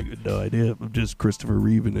 and he's like, no idea, I'm just Christopher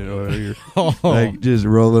Reeven out here, like just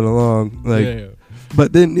rolling along, like. Yeah.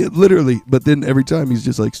 But then every time he's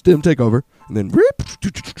just like, Stim, take over, and then rip,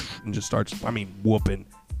 and just starts, whooping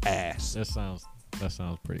ass. That sounds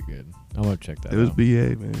pretty good. I'm gonna check that. It was out.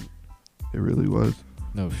 BA, man. It really was.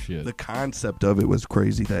 No shit. The concept of it was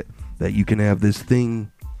crazy that you can have this thing,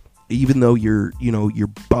 even though your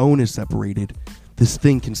bone is separated, this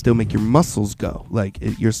thing can still make your muscles go. Like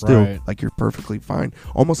you're still Right. like you're perfectly fine,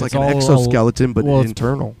 almost It's like an all- exoskeleton, but well, it's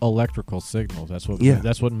internal. Electrical signals. That's what. Yeah.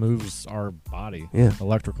 That's what moves our body. Yeah.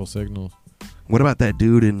 Electrical signals. What about that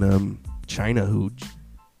dude in China who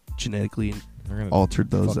genetically They're gonna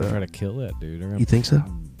altered those? fucking try to kill that dude. They're gonna, You think so?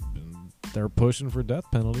 They're pushing for death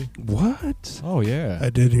penalty. What? Oh yeah. I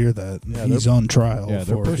did hear that. Yeah, He's on trial yeah,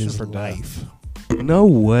 they're for pushing his for death. life. No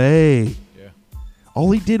way. Yeah. All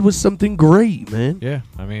he did was something great, man. Yeah.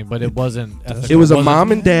 But it wasn't. Ethical. It was a wasn't-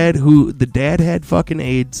 mom and dad who the dad had fucking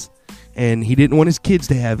AIDS, and he didn't want his kids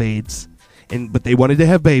to have AIDS, but they wanted to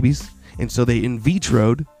have babies, and so they in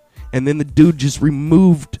vitroed, and then the dude just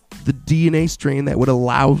removed the DNA strain that would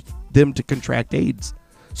allow them to contract AIDS,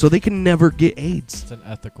 so they can never get AIDS. It's an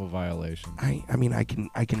ethical violation.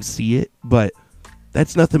 I can see it, but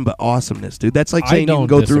that's nothing but awesomeness, dude. That's like I saying you can don't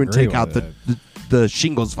go through and disagree take out with the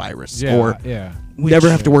shingles virus, Yeah. or yeah. never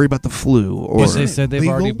have to worry about the flu, or Because they said they've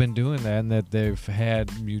already legal? been doing that, and that they've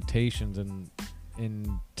had mutations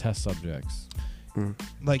in test subjects.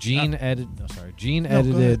 Like Gene go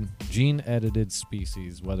edited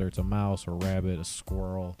species, whether it's a mouse or rabbit, a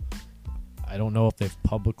squirrel. I don't know if they've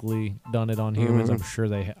publicly done it on humans. Mhm. I'm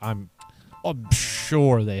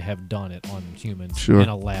sure they have done it on humans Sure. in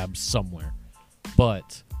a lab somewhere,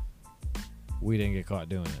 but we didn't get caught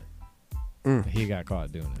doing it. He got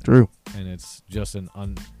caught doing it, True. and it's just an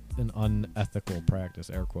unethical practice,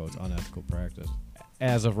 air quotes, unethical practice,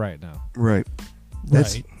 as of right now. Right.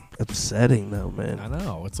 That's Right. upsetting, though, I man.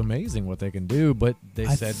 know, it's amazing what they can do, but they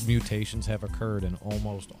I said mutations have occurred in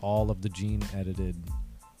almost all of the gene-edited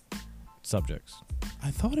subjects.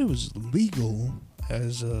 I thought it was legal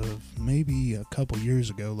as of maybe a couple years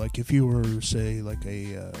ago. Like if you were, say, like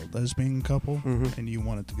a lesbian couple Mhm. and you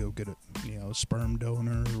wanted to go get a sperm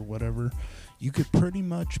donor or whatever, you could pretty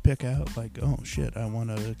much pick out like, oh shit, I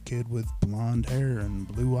want a kid with blonde hair and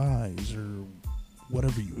blue eyes or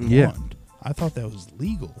whatever you Yeah. want. I thought that was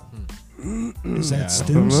legal. Is Yeah, that I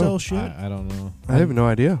stem don't know. cell shit? I don't know. I have no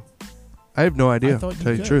idea. I have no idea. thought you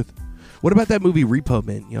Tell you the could. truth. What about that movie Repo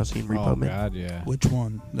Man? Y'all seen Repo Oh Man? God, yeah. Which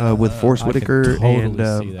one? With Forrest I could Whitaker totally and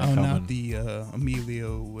see that Oh, coming. not the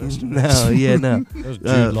Emilio no, Estevez. yeah, no, That was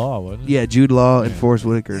Jude Law, wasn't it? yeah, Jude Law and Yeah. Forrest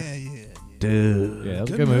Whitaker, Yeah. dude, Yeah, that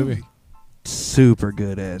was a good movie. super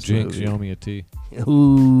good ass Jinx, movie. you owe me a tea.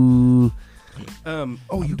 Ooh, Oh,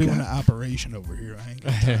 you you doing got- an operation over here. I ain't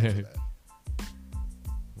got time for that.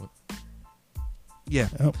 yeah,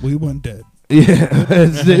 Oh, we went dead. yeah,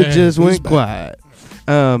 it just Who's went back?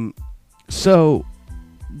 quiet. So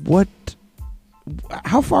what?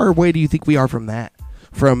 How far away do you think we are from that?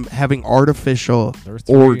 From having artificial They're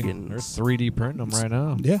organs? They're 3D printing them right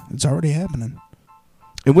now. Yeah, it's already happening.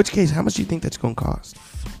 In which case, how much do you think that's going to cost?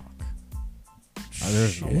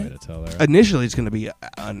 There's no way to tell that. Initially, it's going to be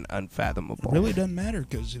unfathomable. It really doesn't matter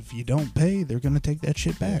because if you don't pay, they're going to take that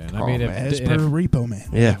shit back. Yeah, and I mean, as if per Repo Man.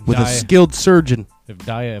 Yeah, with a Dia- skilled surgeon.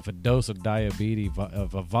 if a dose of diabetes,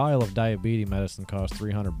 if a vial of diabetes medicine costs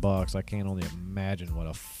 $300, I can't only imagine what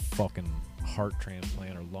a fucking heart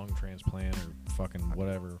transplant or lung transplant or fucking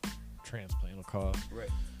whatever transplant will cost. Right.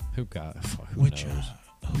 Who Which, knows?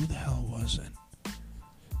 who the hell was it?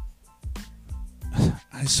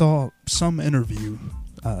 I saw some interview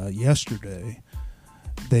yesterday.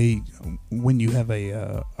 When you have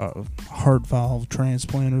a heart valve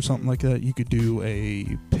transplant or something like that, you could do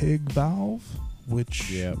a pig valve,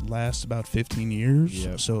 which lasts about 15 years.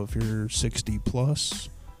 Yep. So if you're 60 plus,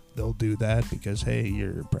 they'll do that because, hey,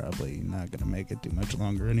 you're probably not going to make it too much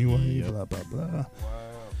longer anyway, Yep. blah, blah, blah.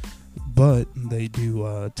 But they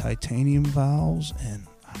do titanium valves, and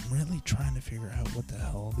I'm really trying to figure out what the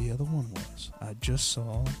hell the other one was. I just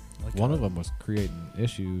saw One of them was creating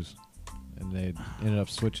issues, and they ended up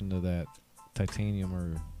switching to that titanium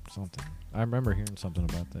or something. I remember hearing something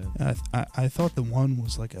about that. I thought the one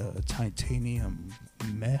was like a titanium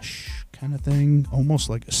mesh kind of thing, almost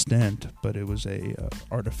like a stent, but it was a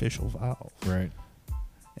artificial valve. Right.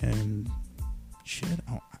 And shit,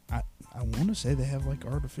 I want to say they have like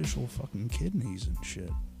artificial fucking kidneys and shit.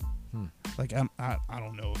 Like I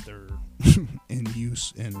don't know if they're in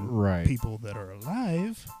use in people that are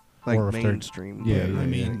alive, like or if they're- mainstream. Yeah, I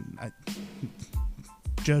mean,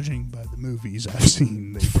 judging by the movies I've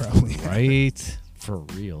seen, they probably Right. For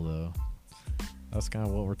real, though. That's kind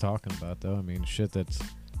of what we're talking about, though. I mean, shit that's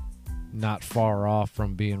not far off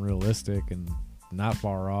from being realistic and not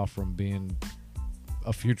far off from being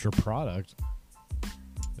a future product.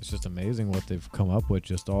 It's just amazing what they've come up with.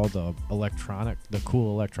 Just all the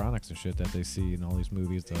cool electronics and shit that they see in all these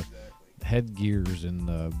movies. The headgears and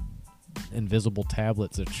the invisible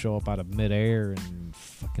tablets that show up out of midair and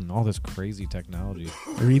fucking all this crazy technology.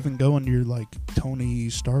 Or even going your like Tony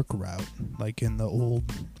Stark route, like in the old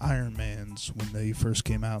Iron Mans when they first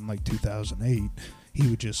came out in like 2008, he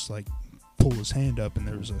would just like pull his hand up and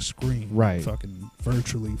there was a screen fucking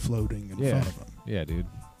virtually floating in front of him. Yeah, dude.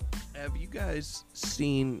 Have you guys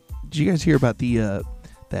seen? Did you guys hear about the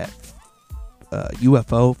that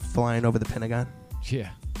UFO flying over the Pentagon? Yeah.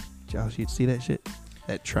 Josh, you see that shit?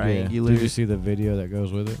 That Yeah. triangular. Did you see the video that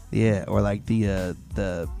goes with it? Yeah, or like the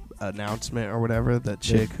announcement or whatever. The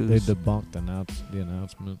chick They who's debunked the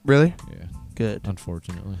announcement. really Yeah, good.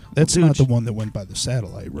 unfortunately. That's Dude, not the one that went by the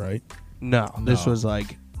satellite, right? No, this No. was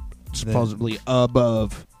like supposedly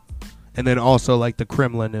above, and then also like the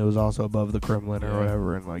Kremlin. It was also above the Kremlin or Yeah.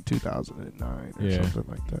 whatever in like 2009 or Yeah. something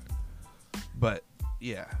like that. But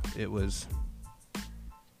yeah, it was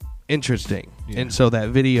interesting. Yeah. And so that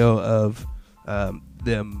video of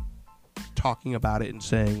them talking about it and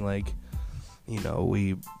saying like, you know,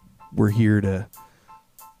 we're here to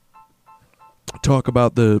talk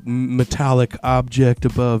about the metallic object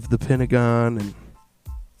above the Pentagon, and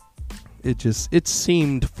it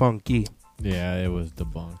seemed funky. Yeah, it was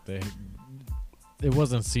debunked. It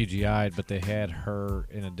wasn't CGI'd, but they had her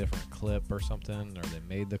in a different clip or something, or they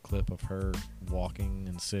made the clip of her walking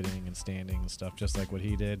and sitting and standing and stuff, just like what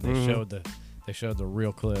he did. They showed the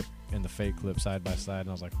real clip and the fake clip side by side, and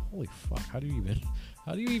I was like, holy fuck, how do you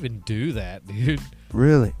even do that, dude?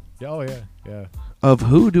 Really? Oh yeah. Of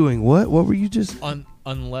who doing what? What were you just?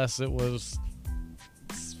 Unless it was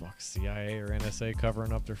CIA or NSA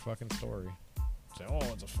covering up their fucking story. Say, oh,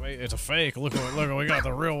 it's a fake. It's a fake. Look, we got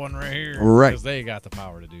the real one right here. Right. Because they got the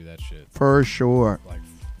power to do that shit. For sure. Like,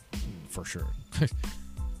 for sure.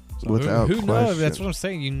 Without who knows? question. That's what I'm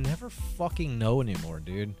saying. You never fucking know anymore,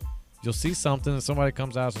 dude. You'll see something and somebody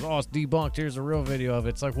comes out and says, oh, it's debunked. Here's a real video of it.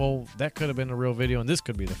 It's like, well, that could have been the real video and this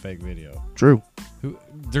could be the fake video. True.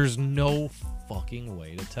 There's no fucking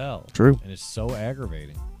way to tell. True. And it's so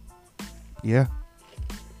aggravating. Yeah.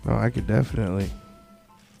 No, I could definitely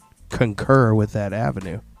concur with that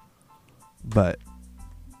avenue. But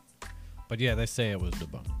yeah, they say it was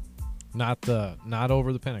debunked. Not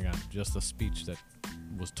over the Pentagon, just the speech that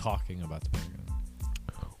was talking about the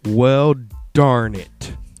Pentagon. well, darn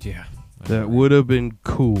it. Yeah. That would have been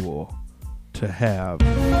cool to have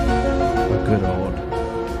a good old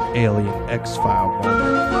Alien X-File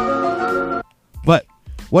moment. But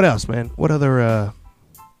what else, man? What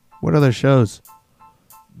other shows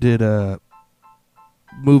did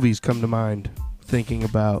movies come to mind thinking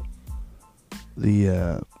about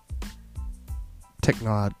the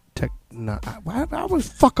I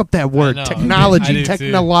always fuck up that word. know. I Technology, do too.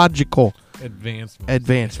 technological Advancements.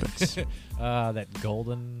 advancements. That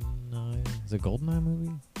Golden is it GoldenEye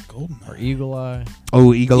movie? Goldeneye. Or Eagle Eye?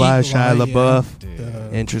 Oh, Eagle Eye, Shia Eye, yeah. LaBeouf.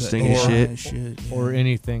 Dude. Interesting the as AI shit. yeah. Or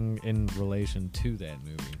anything in relation to that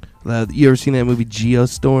movie. You ever seen that movie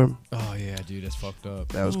Geostorm? Oh yeah, dude, that's fucked up.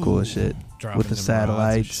 That was cool as shit. Dropping With the them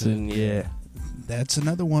satellites rods and shit. yeah. That's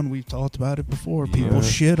another one we've talked about it before. Yeah. People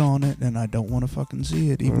shit on it, and I don't want to fucking see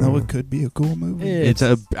it, even though it could be a cool movie. Yeah.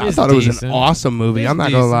 I It's thought it was an decent. awesome movie. It's I'm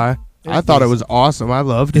not gonna decent. lie. It's I thought it decent. was awesome. I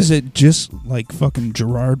loved Is it. it just like fucking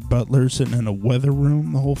Gerard Butler sitting in a weather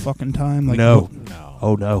room the whole fucking time? Like, No. No.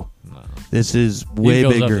 Oh no. No. This is He way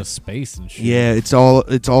goes bigger. up to space and shit. Yeah, it's all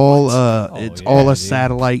yeah, a dude.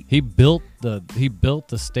 satellite. He built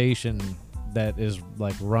the station that is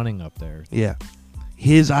like running up there. Yeah.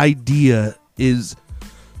 His idea is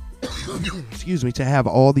excuse me, to have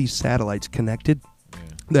all these satellites connected Yeah.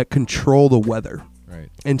 that control the weather. Right.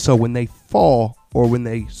 And so when they fall or when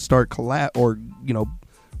they start or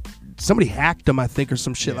somebody hacked them, I think, or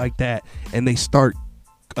some shit Yeah. like that, and they start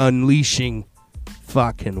unleashing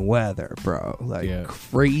fucking weather, bro. Like Yeah.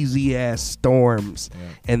 crazy ass storms.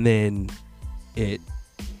 Yeah. And then it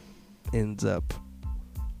ends up,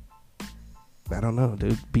 I don't know,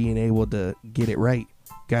 dude, being able to get it right.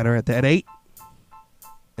 Got her at that 8,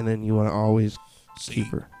 and then you want to always keep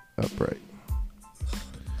her upright.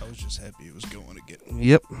 I was just happy it was going again.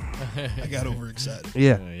 Yep. I got overexcited.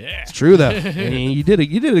 Yeah. Yeah. It's true though. I mean, you did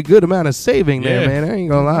a good amount of saving there, Yeah. man. I ain't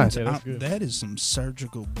gonna lie. Yeah, that's good. That is some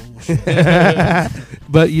surgical bullshit.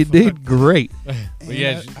 But you did great. And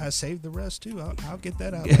yeah, I saved the rest too. I'll get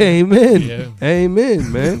that out. Amen. Yeah.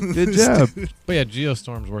 Amen, man. Good job. But yeah,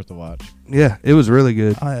 Geostorm's worth a watch. Yeah, it was really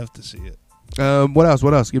good. I have to see it. What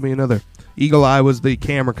else? Give me another. Eagle Eye was the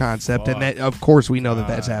camera concept, and Fuck. that, of course, we know that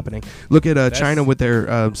that's happening. Look at China with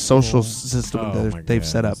their social Oh. system Oh that my they've God,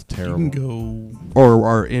 set up, that's You terrible. can go or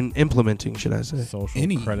are implementing, should I say? Social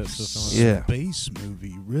any credit system. Yeah. space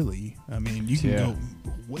movie, really. I mean, you can Yeah. go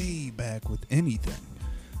way back with anything.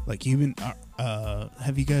 Like even,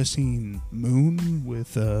 have you guys seen Moon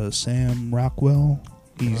with Sam Rockwell?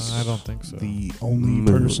 He's I don't think so. the only Moon.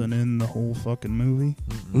 person in the whole fucking movie.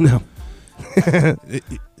 No.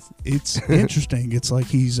 It's interesting. It's like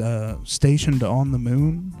he's stationed on the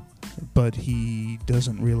moon, but he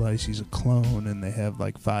doesn't realize he's a clone, and they have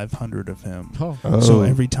like 500 of him. Oh. So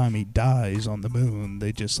every time he dies on the moon,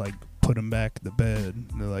 they just like put him back in the bed.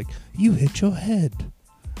 And they're like, "You hit your head.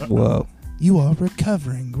 Whoa. You are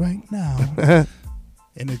recovering right now."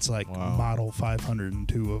 And it's like Wow. model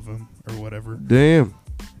 502 of them or whatever. Damn.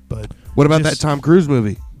 But What about Just- that Tom Cruise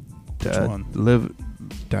movie? Which one? Live.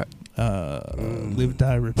 Live,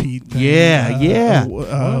 Die, Repeat. Thing. Yeah, yeah.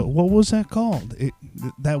 What was that called?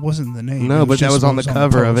 That wasn't the name. No, It but that just was on what the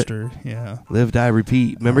cover of it. poster. Yeah. Live, die,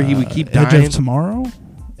 repeat. Remember, he would keep Edge dying. of Tomorrow.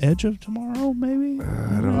 Edge of Tomorrow, maybe.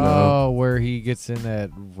 I don't know. Oh, where he gets in that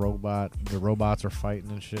robot. The robots are fighting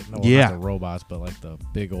and shit. No, well, Yeah. not the robots, but like the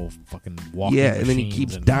big old fucking walking Yeah, and then he machines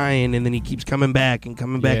keeps and- dying, and then he keeps coming back and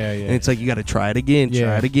coming back, Yeah, yeah. and it's like you got to try it again, try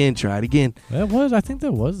Yeah. it again, try it again. I think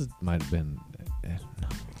that might have been.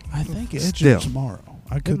 I think Edge Still. of Tomorrow.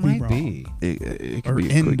 I It could be might wrong. be It could Or be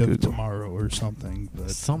a End quick of Google. Tomorrow or something.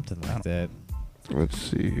 But something like that. Let's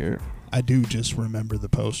see here. I do just remember the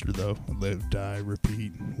poster though. Live, Die,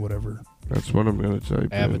 Repeat, whatever. That's what I'm gonna type.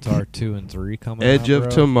 in. Avatar 2 and 3 coming. Edge out, of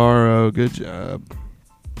bro. Tomorrow. Good job.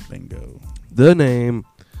 Bingo. The name.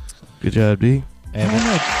 Good job, D. I don't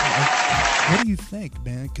know, what do you think,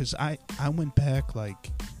 man? Because I went back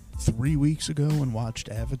like 3 weeks ago and watched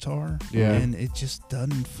Avatar. Yeah. And it just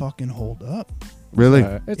doesn't fucking hold up. Really?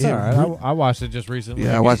 It's It alright. re- I watched it just recently.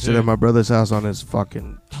 Yeah, I watched it at my brother's house on his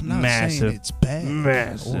fucking I'm not saying massive, it's bad.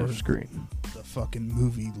 massive or screen. the fucking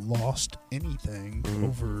movie lost anything Mhm.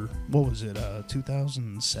 over, what was it,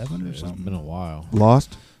 2007 or It's something? been a while.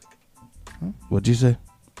 Lost? Huh? What'd you say?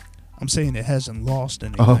 I'm saying it hasn't lost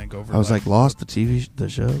anything Oh, over. I was like, Lost, the TV, the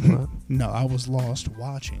show? What? No, I was lost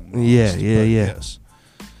watching. Yeah, Lost, yeah, but yeah. Yes.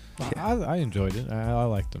 I enjoyed it. I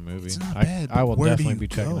liked the movie. It's not I bad, I but will where do definitely you be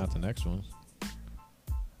checking go? out the next one.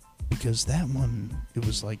 Because that one, it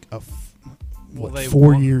was like a Well, they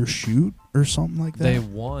 4-year shoot or something like that. They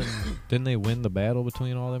won. Didn't they win the battle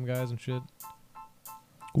between all them guys and shit?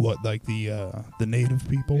 What, like the native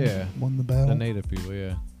people? Yeah. Won the battle. The native people,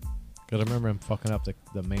 yeah. Because I remember him fucking up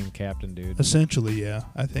the main captain dude. Essentially, yeah.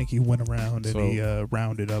 I think he went around and So- he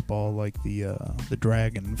rounded up all like the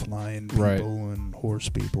dragon flying people Right. and horse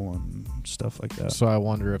people and stuff like that. So I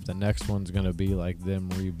wonder if the next one's gonna be like them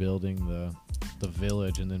rebuilding the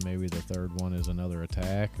village, and then maybe the third one is another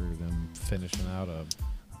attack, or them finishing out a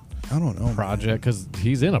I don't know. project. Because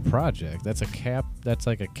he's in a project. That's That's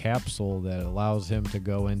like a capsule that allows him to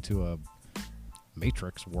go into a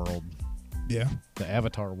Matrix world, man. Yeah. the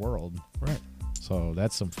Avatar world. Right. So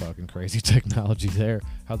that's some fucking crazy technology there.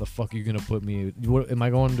 How the fuck are you gonna put me? What, am I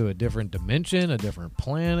going to a different dimension, a different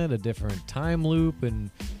planet, a different time loop, and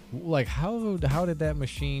like how did that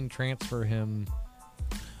machine transfer him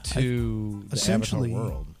to the essentially- Avatar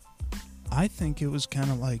world? I think it was kind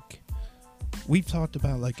of like we've talked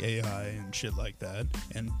about like AI and shit like that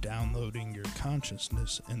and downloading your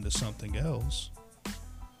consciousness into something else.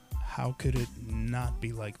 How could it not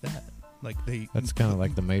be like that? Like That's kind of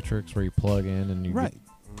like the Matrix, where you plug in and you right.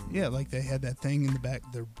 Yeah, like they had that thing in the back,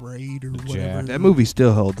 their braid or The whatever. jack. That movie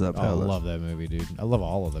still holds up. Oh, I hella. love that movie, dude. I love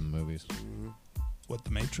all of them movies. What,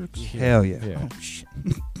 The Matrix? Hell yeah. Yeah. Oh shit!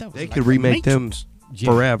 That was They like could The remake them Matrix.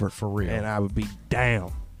 forever, for real. and I would be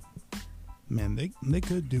down. Man, they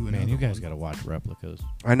could do it. Man, you guys got to watch Replicas.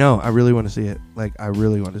 I know. I really want to see it. Like, I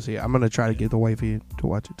really want to see it. I'm gonna try to get the wifey to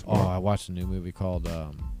watch it Oh, tomorrow. I watched a new movie called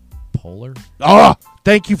Polar. Oh,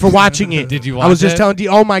 thank you for watching it. Did you watch I was just that? telling you.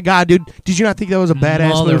 Oh my god, dude! Did you not think that was a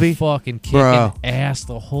badass movie? Motherfucking kicking Bro. ass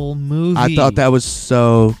the whole movie. I thought that was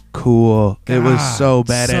so cool. It was God, so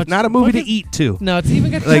badass. such Not a movie to fucking- eat to. No, it's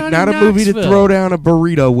even got Like, Johnny not a movie to Knoxville. throw down a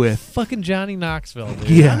burrito with. Fucking Johnny Knoxville, dude.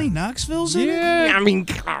 Yeah. Johnny Knoxville's in it. Yeah. I mean,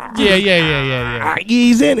 Yeah.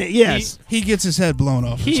 he's in it. Yes, He gets his head blown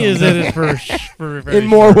off. or He something. is in it for a very in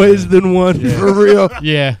more short ways time. than one. Yeah. For real.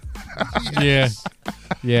 Yeah.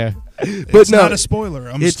 Yeah. But It's no, not a spoiler.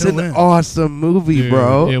 I'm it's still an in. awesome movie, Dude,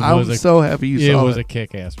 bro. it I'm was a- so happy you It saw was it. a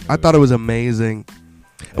kick-ass movie. I thought it was amazing.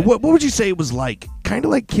 What would you say it was like? Kind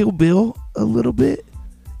of like Kill Bill a little bit.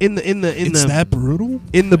 In It's the that brutal.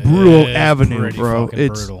 in the brutal It's avenue, pretty bro. fucking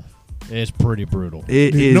It's brutal. It's pretty brutal.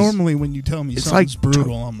 it Dude, is normally when you tell me it's something's like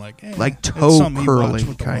brutal, I'm like, like it's toe something you watch curling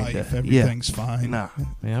with the kinda. wife, Yeah. Everything's fine. Nah.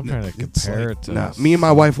 Man, I'm trying to It's compare like- it to. Nah, me and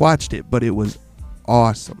my wife watched it, but it was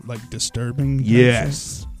awesome. Like disturbing. type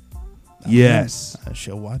Yes. shit. Yes. I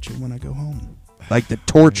shall watch it when I go home. Like the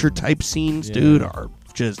torture type scenes, Yeah. dude, are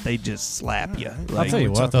they just slap you. Alright. I'll Like, tell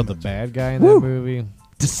you we're what, though, talking the about bad guy in Woo. that movie,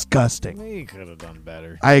 disgusting. he could have done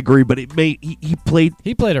better. I agree, but it made he played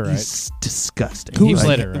He played it right. he's disgusting. He Like,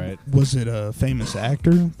 played it right. Was it a famous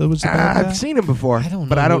actor that was the bad guy? I've seen him before, I don't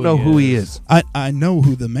but know I don't who know he who he is. is. I know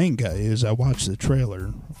who the main guy is. I watched the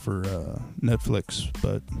trailer for Netflix,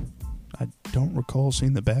 but I don't recall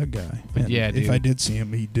seeing the bad guy. But And yeah, if dude. I did see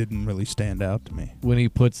him, he didn't really stand out to me. When he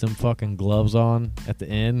put some fucking gloves on at the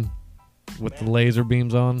end with the laser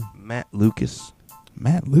beams on. Matt Lucas,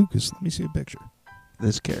 Matt Lucas. Let me see a picture.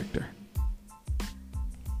 this character.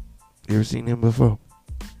 You ever seen him before?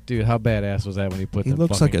 Dude, how badass was that when he put He them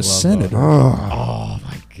looks fucking like a gloves senator. on? Oh, Oh,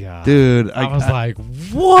 my God. dude, I was like,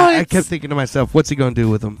 what? I kept thinking to myself, what's he gonna do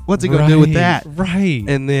with him? What's he gonna do with that? Right.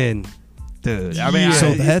 And then, dude, I mean, Yeah. So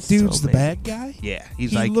it's that dude's so the amazing. bad guy? Yeah, he's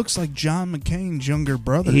He like looks like John McCain's younger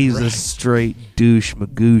brother. he's a Right. straight douche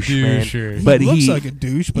magoosh, man. Doucher. He but looks he- like a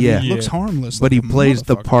douche, but yeah. he looks Yeah. harmless. But like he a plays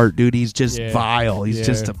the motherfucker. part, dude. He's just Yeah. vile. He's Yeah.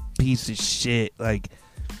 just a piece of shit. Like,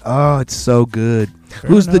 oh, it's so good. Fair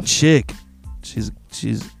Who's the enough. chick? She's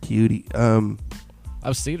a cutie.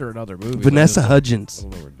 I've seen her in other movies. Vanessa I just- Hudgens.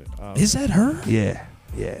 Is that her? Yeah.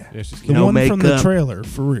 Yeah, she's The cute. No one from the makeup. trailer,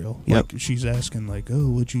 for real. Yep. Like she's asking, like, "Oh,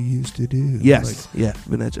 what you used to do?" Yes. Like, Yeah.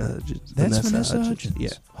 Vanessa Hudgens. that's Vanessa Hudgens. Yeah.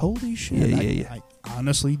 Holy shit! Yeah, I, yeah, yeah. I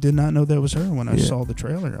honestly did not know that was her when I Yeah. saw the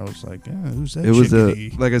trailer. I was like, yeah, "Who's that?" It was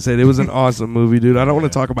chickadee? like I said, it was an awesome movie, dude. I don't want Yeah.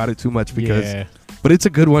 to talk about it too much because, yeah, but it's a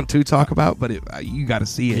good one to talk about. But you got to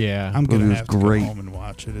see it. yeah. I'm gonna movie was have to great. go home and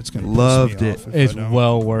watch it. It's gonna Loved piss me it. off if It's I don't.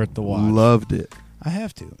 well worth the watch. Loved it. I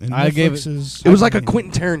have to. And I gave Netflix is. It was like a I mean,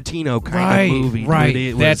 Quentin Tarantino kind Right, of movie. right.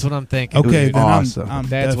 Dude. It That's was, what I'm thinking. Okay, dude. then awesome. I'm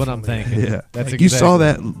That's what I'm definitely- thinking. Yeah. That's Like, You saw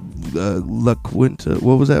that exactly- La Quinta.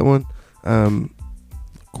 What was that one?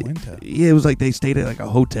 Quinta. Yeah, it was like they stayed at like a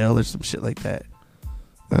hotel or some shit like that.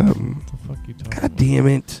 What the fuck you talking God damn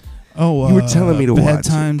it. Oh, You were telling me to Bad watch it.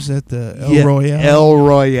 Times at the El Yeah, Royale. El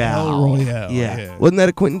Royale. El Royale, Yeah. yeah. Wasn't that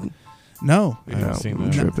a Quentin? No. We haven't seen I'm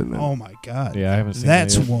that. tripping then. Oh my god. Yeah, I haven't seen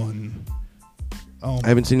That's that yet. one. Oh, I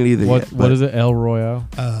haven't seen it either What yet. what is it? El Royale.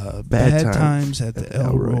 Bad Times at the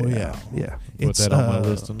El Royale. Yeah. Put It's that on my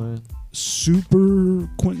list tonight. super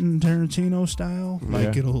Quentin Tarantino style.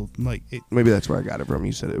 Like Yeah. it'll like it. Maybe that's where I got it from.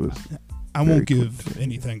 You said it was. I Very won't give Quentin.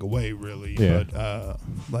 anything away really, Yeah. but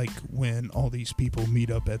like when all these people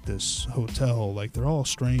meet up at this hotel, like they're all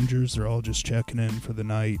strangers, they're all just checking in for the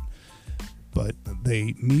night. But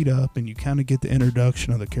they meet up and you kind of get the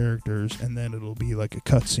introduction of the characters, and then it'll be like a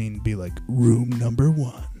cutscene, be like room number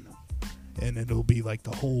 1. And it'll be like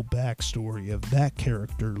the whole backstory of that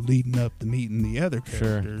character leading up to meeting the other Sure.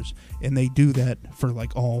 characters. And they do that for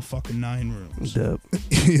like all fucking 9 rooms. Dope.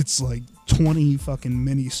 It's like 20 fucking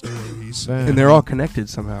mini stories. Damn. And they're all connected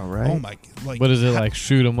somehow, right? Oh my, like. But is it like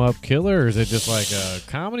shoot 'em up killer, or is it just like a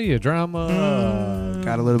comedy, a drama?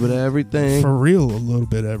 Got a little bit of everything. For real, a little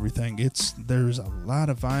bit of everything. There's a lot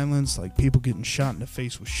of violence, like people getting shot in the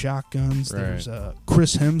face with shotguns. Right. There's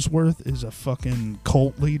Chris Hemsworth is a fucking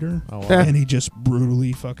cult leader, Oh, wow. Yeah. and he just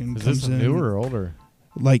brutally fucking Is comes this in. newer or older?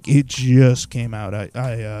 Like it just came out.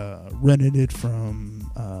 I rented it from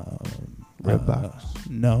Redbox.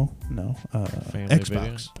 No, Family Xbox.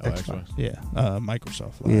 Video? Oh, Xbox. Yeah,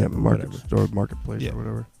 Microsoft Live. Yeah, or whatever. or marketplace Yeah. or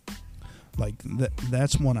whatever. Like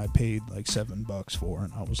that's one I paid like $7 for,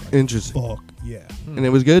 and I was like, Interesting. fuck yeah. And it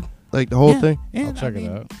was good? Like the whole Yeah, thing? and I'll check I it mean,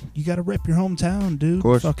 out. You got to rep your hometown, dude. Of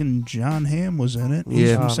course. Fucking John Hamm was in it. He's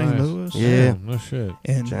Yeah. from Oh, St. nice. Louis. Yeah. No shit.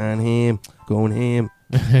 And John Hamm, going ham.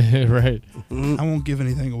 Right. Mm. I won't give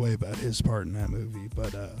anything away about his part in that movie,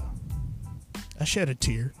 but I shed a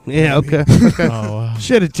tear. Yeah, Maybe. okay. okay. Oh, wow.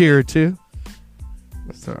 Shed a tear or two.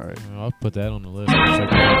 That's all right. I'll put that on the list. I'll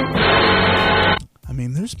check it out. I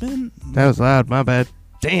mean, there's been That was loud. My bad.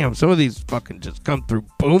 Damn, some of these fucking just come through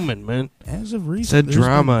booming, man. as of recent Said there's been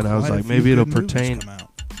drama, and I was quite a like, few maybe it'll good movies pertain. come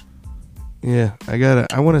out. Yeah,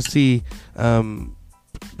 I want to see.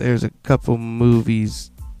 There's a couple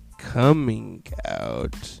movies coming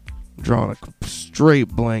out. I'm drawing a straight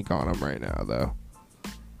blank on them right now, though.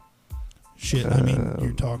 Shit, I mean, you're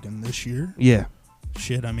Um, talking this year. Yeah,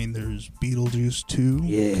 Shit, I mean, there's Beetlejuice 2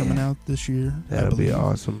 Yeah. coming out this year. I that'll be believe.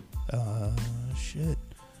 awesome. Shit.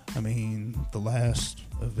 I mean, the last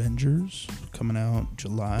Avengers coming out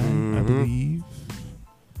July, I Mhm. believe.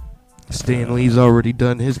 Stan Lee's already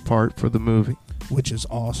done his part for the movie. Which is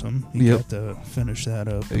awesome. He Yep. got to finish that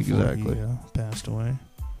up before Exactly. he passed away.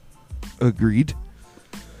 Agreed.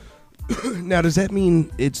 Now, does that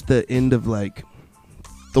mean it's the end of like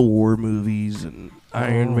Thor movies and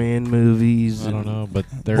Iron Oh. Man movies? I don't and- know, but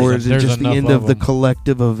there's Or is it there's just the enough end of the them.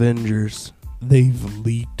 collective Avengers? They've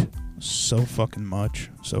leaked so fucking much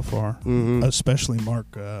so far. Mm-hmm. Especially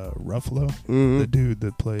Mark Ruffalo, Mm-hmm. the dude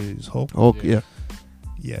that plays Hulk. Hulk, Yeah. yeah.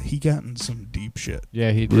 Yeah, he got in some deep shit.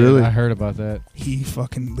 Yeah, he did. Really? I heard about that. He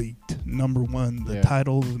fucking leaked number one, the Yeah.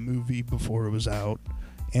 title of the movie before it was out,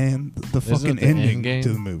 and the Isn't fucking it the ending Endgame? to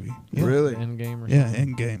the movie. Yeah. Really? Endgame or Yeah,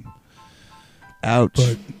 something. Endgame. Ouch.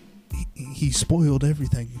 But he spoiled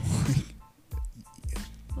everything.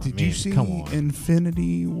 I Did mean, you see come on.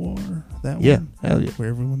 Infinity War? That Yeah, one? hell yeah. Where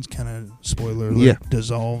everyone's kind of, spoiler alert, Yeah.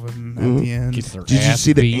 dissolving Mhm. at the end. Gets their Did you ass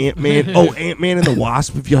see the beat. Ant-Man? Oh, Ant-Man and the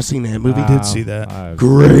Wasp. Have y'all seen that movie? I did see that.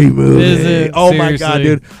 Great movie. Is it? Oh my god, Seriously?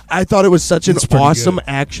 dude. I thought it was such an It's pretty awesome good.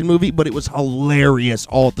 action movie, but it was hilarious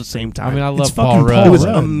all at the same time. I mean, I It's love fucking Paul Paul Rudd. it was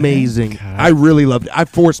Rudd, man. amazing. God. I really loved it. I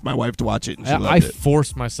forced my wife to watch it, and she I loved it.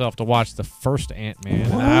 forced myself to watch the first Ant-Man,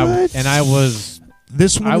 What? and I was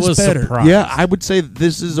This one I is was better. surprised. Yeah, I would say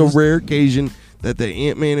this is a rare occasion that the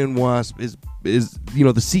Ant-Man and Wasp is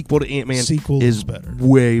the sequel to Ant-Man Sequel is is better.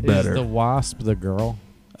 way Is better. the Wasp the girl?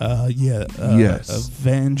 Yeah. Yes.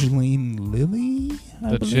 Evangeline Lilly.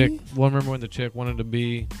 I The believe? chick. Well, remember when the chick wanted to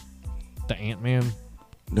be the Ant-Man?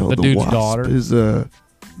 No, the dude's Wasp daughter? is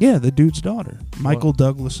Yeah, the dude's daughter, Michael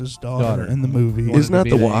Douglas's daughter in the movie. Wanted Isn't that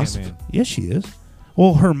to be the Wasp? Ant-Man. Yes, she is.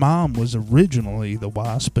 Well, her mom was originally the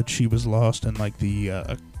Wasp, but she was lost in like the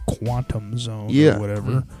quantum zone Yeah. or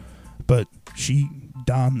whatever. But she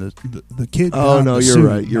donned the kid. Oh donned no, the you're suit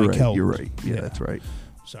right. You're like right. helped. You're right. Yeah, Yeah. that's right.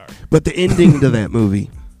 Sorry, But the ending to that movie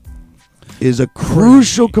is a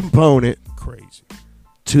crucial component crazy.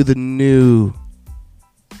 to the new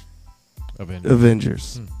Avengers.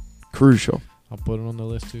 Avengers. Hmm. Crucial. I'll put it on the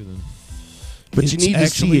list too then. But It's you need to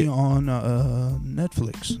actually see it. on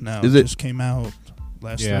Netflix now. Is it it? just came out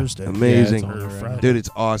last Yeah. Thursday. Amazing. Yeah, it's on Or there right Friday. now. Dude, it's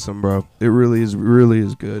awesome, bro. It really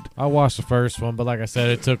is good. I watched the first one, but like I said,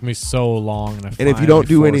 it took me so long, and if you don't finally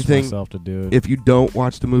do forced anything- myself to do it. If you don't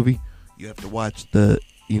watch the movie, you have to watch the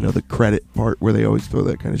credit part where they always throw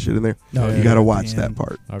that kind of shit in there. No, Yeah. You got to at watch the that end.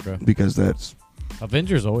 part Okay. because that's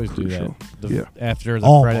Avengers always Crucial. do that. Yeah. After the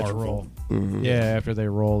All credits Marvel. roll. mhm. Yeah, after they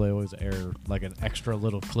roll, they always air like an extra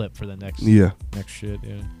little clip for the next Yeah. next shit.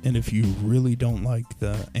 Yeah. And if you really don't like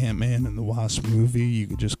the Ant-Man and the Wasp movie, you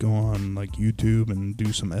could just go on like YouTube and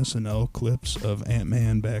do some SNL clips of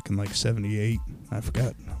Ant-Man back in like '78. I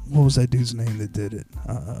forgot what was that dude's name that did it.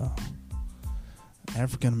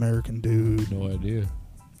 African American dude. No idea.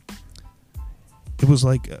 It was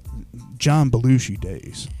like John Belushi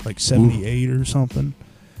days, like '78 or something.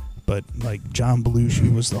 But like John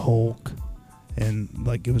Belushi was the Hulk, and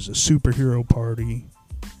like it was a superhero party.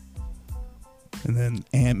 And then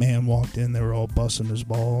Ant-Man walked in; they were all busting his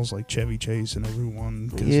balls, like Chevy Chase and everyone.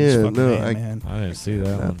 'Cause he's Yeah, fucking no, Ant-Man. I didn't see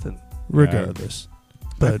that one. Nothing. Regardless, I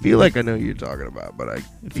but feel like I know who you're talking about, but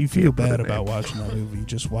if you can't feel put a bad name. about watching that movie,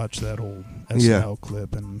 just watch that old Yeah. SNL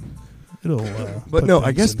clip, and it'll. But put no, I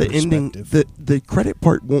things guess the into ending, perspective. the credit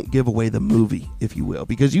part won't give away the movie, if you will,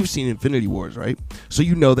 because you've seen Infinity Wars, right? So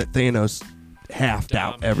you know that Thanos halved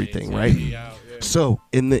out everything, right? So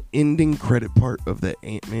in the ending credit part of the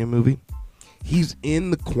Ant-Man movie, he's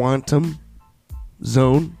in the quantum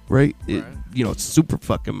zone, right? Right. It's super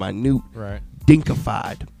fucking minute, Right.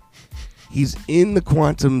 dinkified. He's in the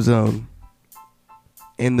quantum zone,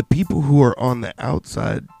 and the people who are on the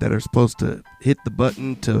outside that are supposed to hit the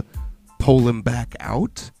button to pull him back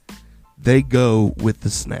out, they go with the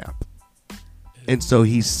snap. And so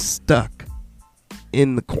he's stuck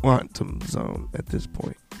in the quantum zone at this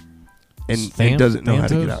point. And doesn't know how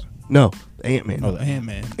to get out. No, Ant-Man. Oh,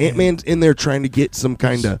 Ant-Man. Ant-Man's in there trying to get some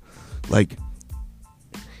kind of, like,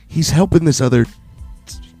 he's helping this other,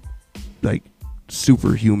 like,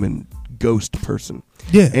 superhuman ghost person.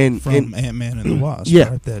 Yeah, and from Ant-Man and the Wasp. Yeah,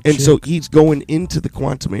 right? That and chick. so he's going into the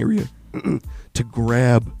quantum area to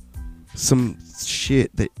grab some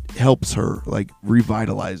shit that helps her, like,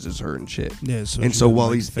 revitalizes her and shit. Yeah, so And she so would, while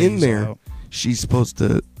like, he's in phase there, out. she's supposed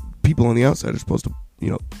to, people on the outside are supposed to,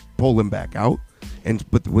 pull him back out.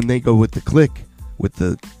 But when they go with the click, with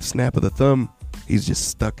the snap of the thumb, he's just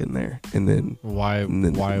stuck in there. And then Why and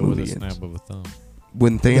then the with a movie ends. snap of a thumb?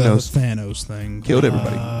 When The Thanos thing killed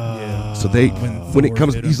everybody. Yeah. So they, when it Thor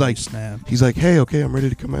comes, hit he's him, like, he snapped. he's like, hey, okay, I'm ready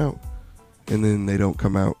to come out. And then they don't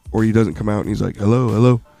come out, or he doesn't come out, and he's like, hello,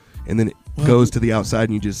 hello. And then it goes to the outside,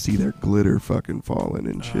 and you just see their glitter fucking falling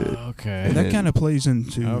and shit. Okay. And that then- kind of plays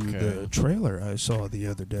into Okay. the trailer I saw the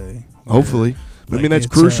other day. where Hopefully. I like, mean, that's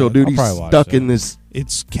it's, crucial, dude. I'll He's probably watch stuck that. in this.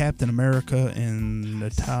 It's Captain America and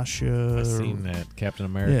Natasha. I've seen that Captain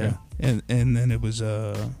America. Yeah, and then it was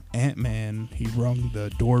Ant-Man. He rung the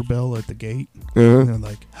doorbell at the gate. Uh-huh. And they're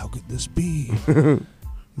like, "How could this be?"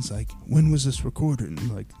 It's like, "When was this recorded?"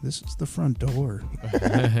 And like, "This is the front door."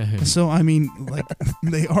 So I mean, like,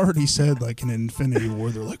 they already said, like, in Infinity War,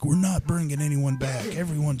 they're like, "We're not bringing anyone back.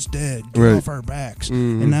 Everyone's dead. Get Right. off our backs."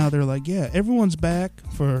 Mhm. And now they're like, "Yeah, everyone's back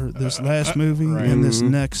for this last movie right. and this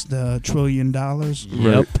Mhm. next $1 trillion.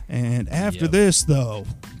 Yep. And after Yep. this, though,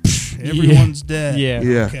 everyone's dead." Yeah.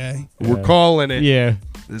 Yeah. Okay. We're calling it. Yeah.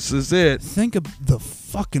 This is it. Think of the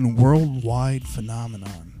fucking worldwide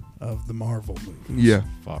phenomenon of the Marvel movies. Yeah.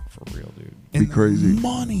 Fuck, for real, dude. And Be crazy. the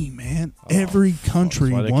money, man. Oh, Every fuck. country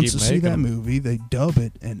That's why they wants keep to see making that 'em. movie. They dub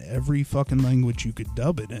it in every fucking language you could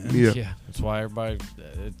dub it in. Yeah. That's why everybody.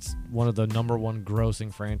 It's one of the number one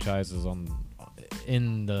grossing franchises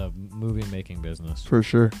in the movie making business. For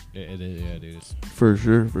sure. Yeah, dude. It's For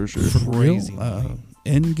sure. For sure. For Crazy real, money.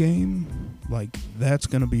 Endgame, like, that's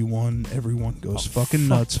gonna be one everyone goes fucking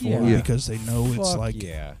fuck nuts for yeah. because they know it's Fuck like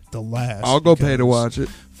yeah. the last. I'll go pay to because watch it.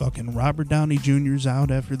 Fucking Robert Downey Jr.'s out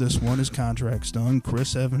after this one. His contract's done.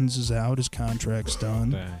 Chris Evans is out. His contract's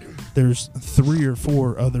done. Dang. There's 3 or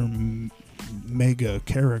 4 other mega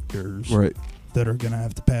characters Right. that are going to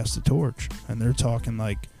have to pass the torch. And they're talking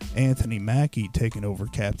like Anthony Mackie taking over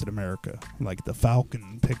Captain America, like the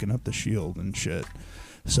Falcon picking up the shield and shit.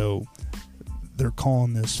 So they're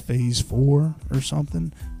calling this Phase 4 or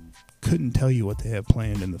something. Couldn't tell you what they have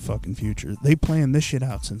planned in the fucking future. They planned this shit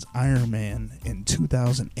out since Iron Man in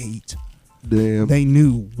 2008. Damn. They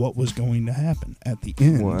knew what was going to happen at the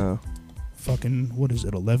end. Wow. Fucking, what is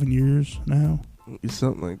it, 11 years now? It's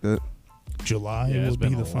something like that. July Yeah, it's will be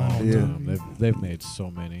been the a final long Yeah. time. They've made so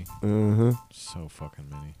many, Uh-huh. so fucking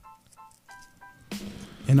many.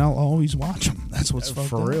 And I'll always watch them. That's what's fucked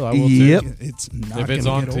For up. real, I will Yep. too. It's not If it's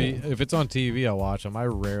gonna on get old. if it's on TV, I'll watch them. I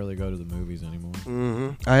rarely go to the movies anymore.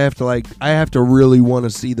 Mm-hmm. I have to really want to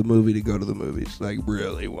see the movie to go to the movies. Like,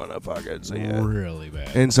 really want to fucking see it. Really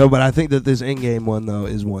bad. And so, but I think that this Endgame one, though,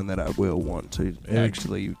 is one that I will want to Yeah.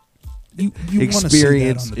 actually. You wanna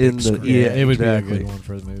experience see that on in big the- screen. yeah, it would exactly. be a good one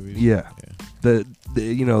for the movies. Yeah. The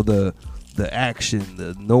the action,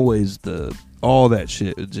 the noise, all that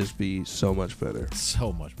shit would just be so much better.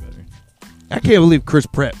 So much better. I can't believe Chris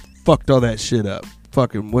Pratt fucked all that shit up.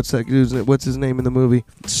 Fucking what's his name in the movie?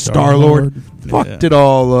 Star-Lord. Fucked it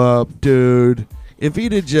all up, dude. If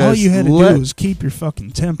he'd have just All you had to let, do was keep your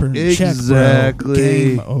fucking temper in check, bro. Exactly.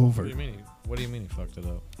 Game What over. do you mean? What do you mean he fucked it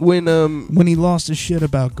up? When he lost his shit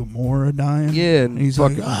about Gamora dying, yeah, and he's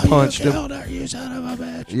fucking like, punched you him. killed her, you son of a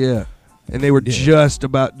bitch. Yeah. And they were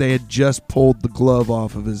Yeah. they had just pulled the glove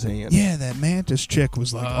off of his hand. Yeah, that Mantis chick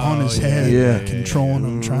was like Oh, on his yeah, head, yeah, like, controlling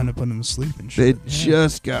him, Mhm. trying to put him to sleep and They'd shit. Yeah.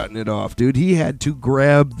 just gotten it off, dude. He had to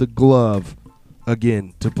grab the glove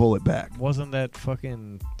again to pull it back. Wasn't that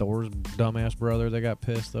fucking Thor's dumbass brother that got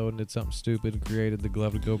pissed though and did something stupid and created the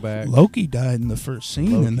glove to go back? Loki died in the first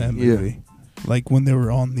scene in that Loki, yeah. movie. Like when they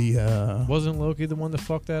were on the Wasn't Loki the one that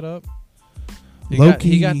fucked that up? Loki-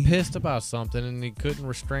 He got pissed about something and he couldn't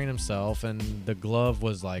restrain himself, and the glove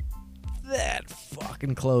was like that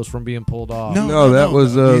fucking close from being pulled off. No, that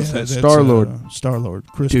was, that's, Star-Lord. Star-Lord,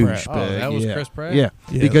 Chris Douche. Pratt. Oh, that was yeah. Chris Pratt? Yeah,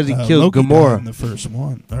 Yeah, because he killed Loki died Gamora. in the first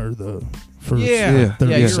one, or the first Yeah,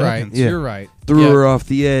 30 yeah, you're seconds. right. Yeah. You're right. Threw Yep. her off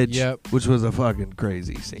the edge, Yep. which was a fucking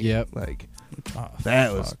crazy scene. Yep. Like, Oh,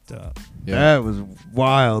 That was- fucked up. Yep. that was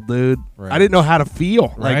wild, dude. Right. I didn't know how to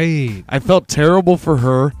feel. Like, Right. I felt terrible for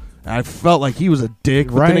her, I felt like he was a dick,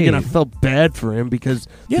 but then again, I Right. felt bad for him because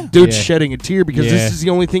Yeah. the dude's Yeah. shedding a tear because Yeah. this is the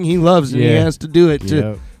only thing he loves, and he Yeah. has to do it.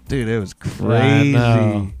 Yep. Dude, it was I crazy.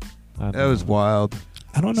 know. I That was know. wild.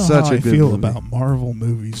 I don't know Such how a I good feel movie. about Marvel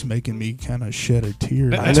movies making me kind of shed a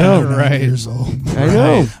tear. I at know, 29 right. Years old. I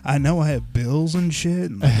know. I know I have bills and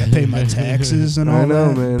shit, and like I pay my taxes and all I know,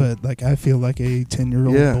 that. man. But like I feel like a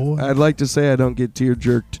 10-year-old Yeah, boy. I'd like to say I don't get tear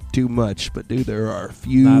jerked too much, but dude, there are a Not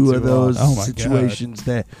few too of those often. Oh my situations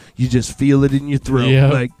that you just feel it in your throat. Yeah.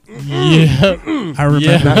 Like, Yeah. I remember.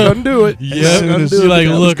 Yeah. not gonna do it. Yeah. Not gonna do You it, like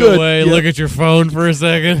but that was look good. away, Yeah. look at your phone for a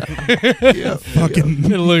second. Yeah. Fucking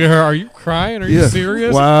And look at her. Are you crying? Are you Yeah. serious?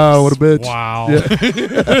 Wow, what a bitch. Wow.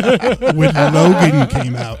 when Logan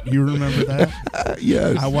came out. You remember that?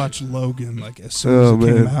 Yes. I watched Logan like as soon Oh, as it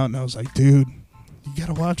came man. out, and I was like, dude, you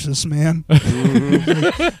gotta watch this, man.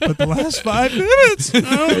 Mhm. But the last 5 minutes,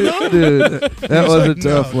 no. Dude, that was a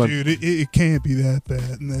tough one. Dude. It can't be that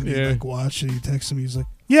bad. And then he Yeah. like watched it. He texted me. He's like,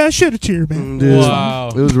 "Yeah, I shed a tear, man." Dude, Wow.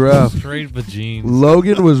 it was rough. Straight vagines.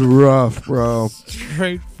 Logan was rough, bro.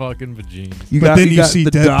 Straight fucking vagines. But then you got see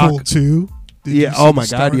the Deadpool doc. 2. Did Yeah, you see oh the my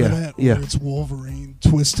start God, of yeah, that, yeah. where it's Wolverine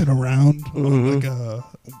twisting around Mhm. like a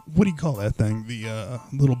what do you call that thing? The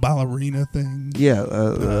little ballerina thing.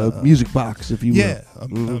 Yeah, music box, if you will. Yeah, a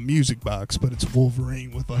Mhm. music box, but it's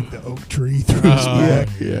Wolverine with like the oak tree through his Oh, back.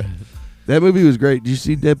 yeah. That movie was great. Did you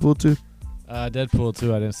see Deadpool 2? Deadpool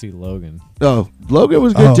 2, I didn't see Logan. Oh, Logan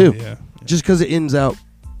was good Oh, too. yeah. Just because it ends out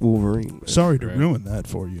Wolverine. Sorry to Right. ruin that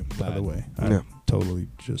for you, by the way. I Yeah. totally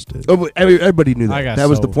just did. Oh, but everybody knew I that. got That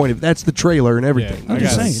was the so- point of that's the trailer and everything. Yeah, I I'm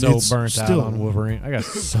just got saying, so it's burnt out still- on Wolverine. I got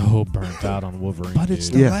so burnt out on Wolverine. But it's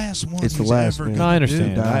dude. the Yeah. last one. It's the he's last, ever man. No, I gonna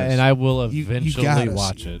understand, do. dies. and I will You eventually gotta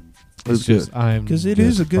watch see it. It was It's just good. I'm Because it just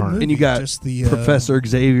is a good burnt. movie. And you got just the Professor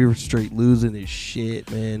Xavier straight losing his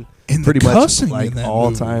shit, man. and Pretty the much cussing like in that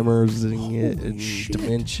Alzheimer's movie. and Holy shit.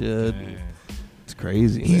 dementia. Man. It's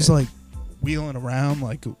crazy. He's man. like wheeling around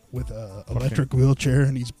like with a electric wheelchair,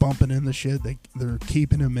 and he's bumping in the shit. They're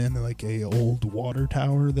keeping him in like a old water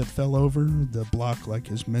tower that fell over to block like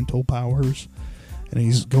his mental powers. And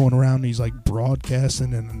he's going around. And he's like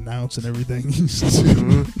broadcasting and announcing everything he's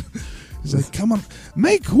doing. He's like, "Come on,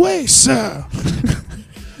 make way, sir."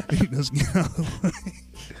 He doesn't get out of the way.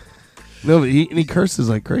 No, but he curses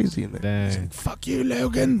like crazy in there. He's Dang. like, "Fuck you,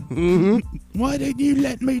 Logan. Mm-hmm. Why didn't you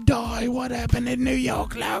let me die? What happened in New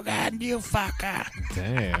York, Logan? You fucker."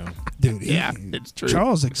 Damn. Dude, Yeah, it's true.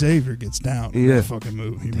 Charles Xavier gets down in Yeah. that fucking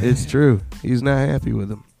movie, man. It's true. He's not happy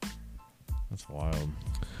with him. That's wild.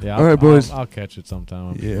 Yeah. All right, boys. I'll catch it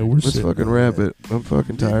sometime. Yeah, we're Let's sitting fucking on wrap that. it. I'm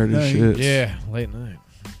fucking tired as Night. shit. Yeah. Late night.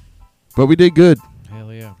 But we did good.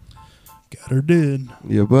 Hell yeah. Got her did.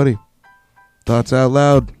 Yeah, buddy. Thoughts out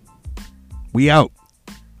loud. We out.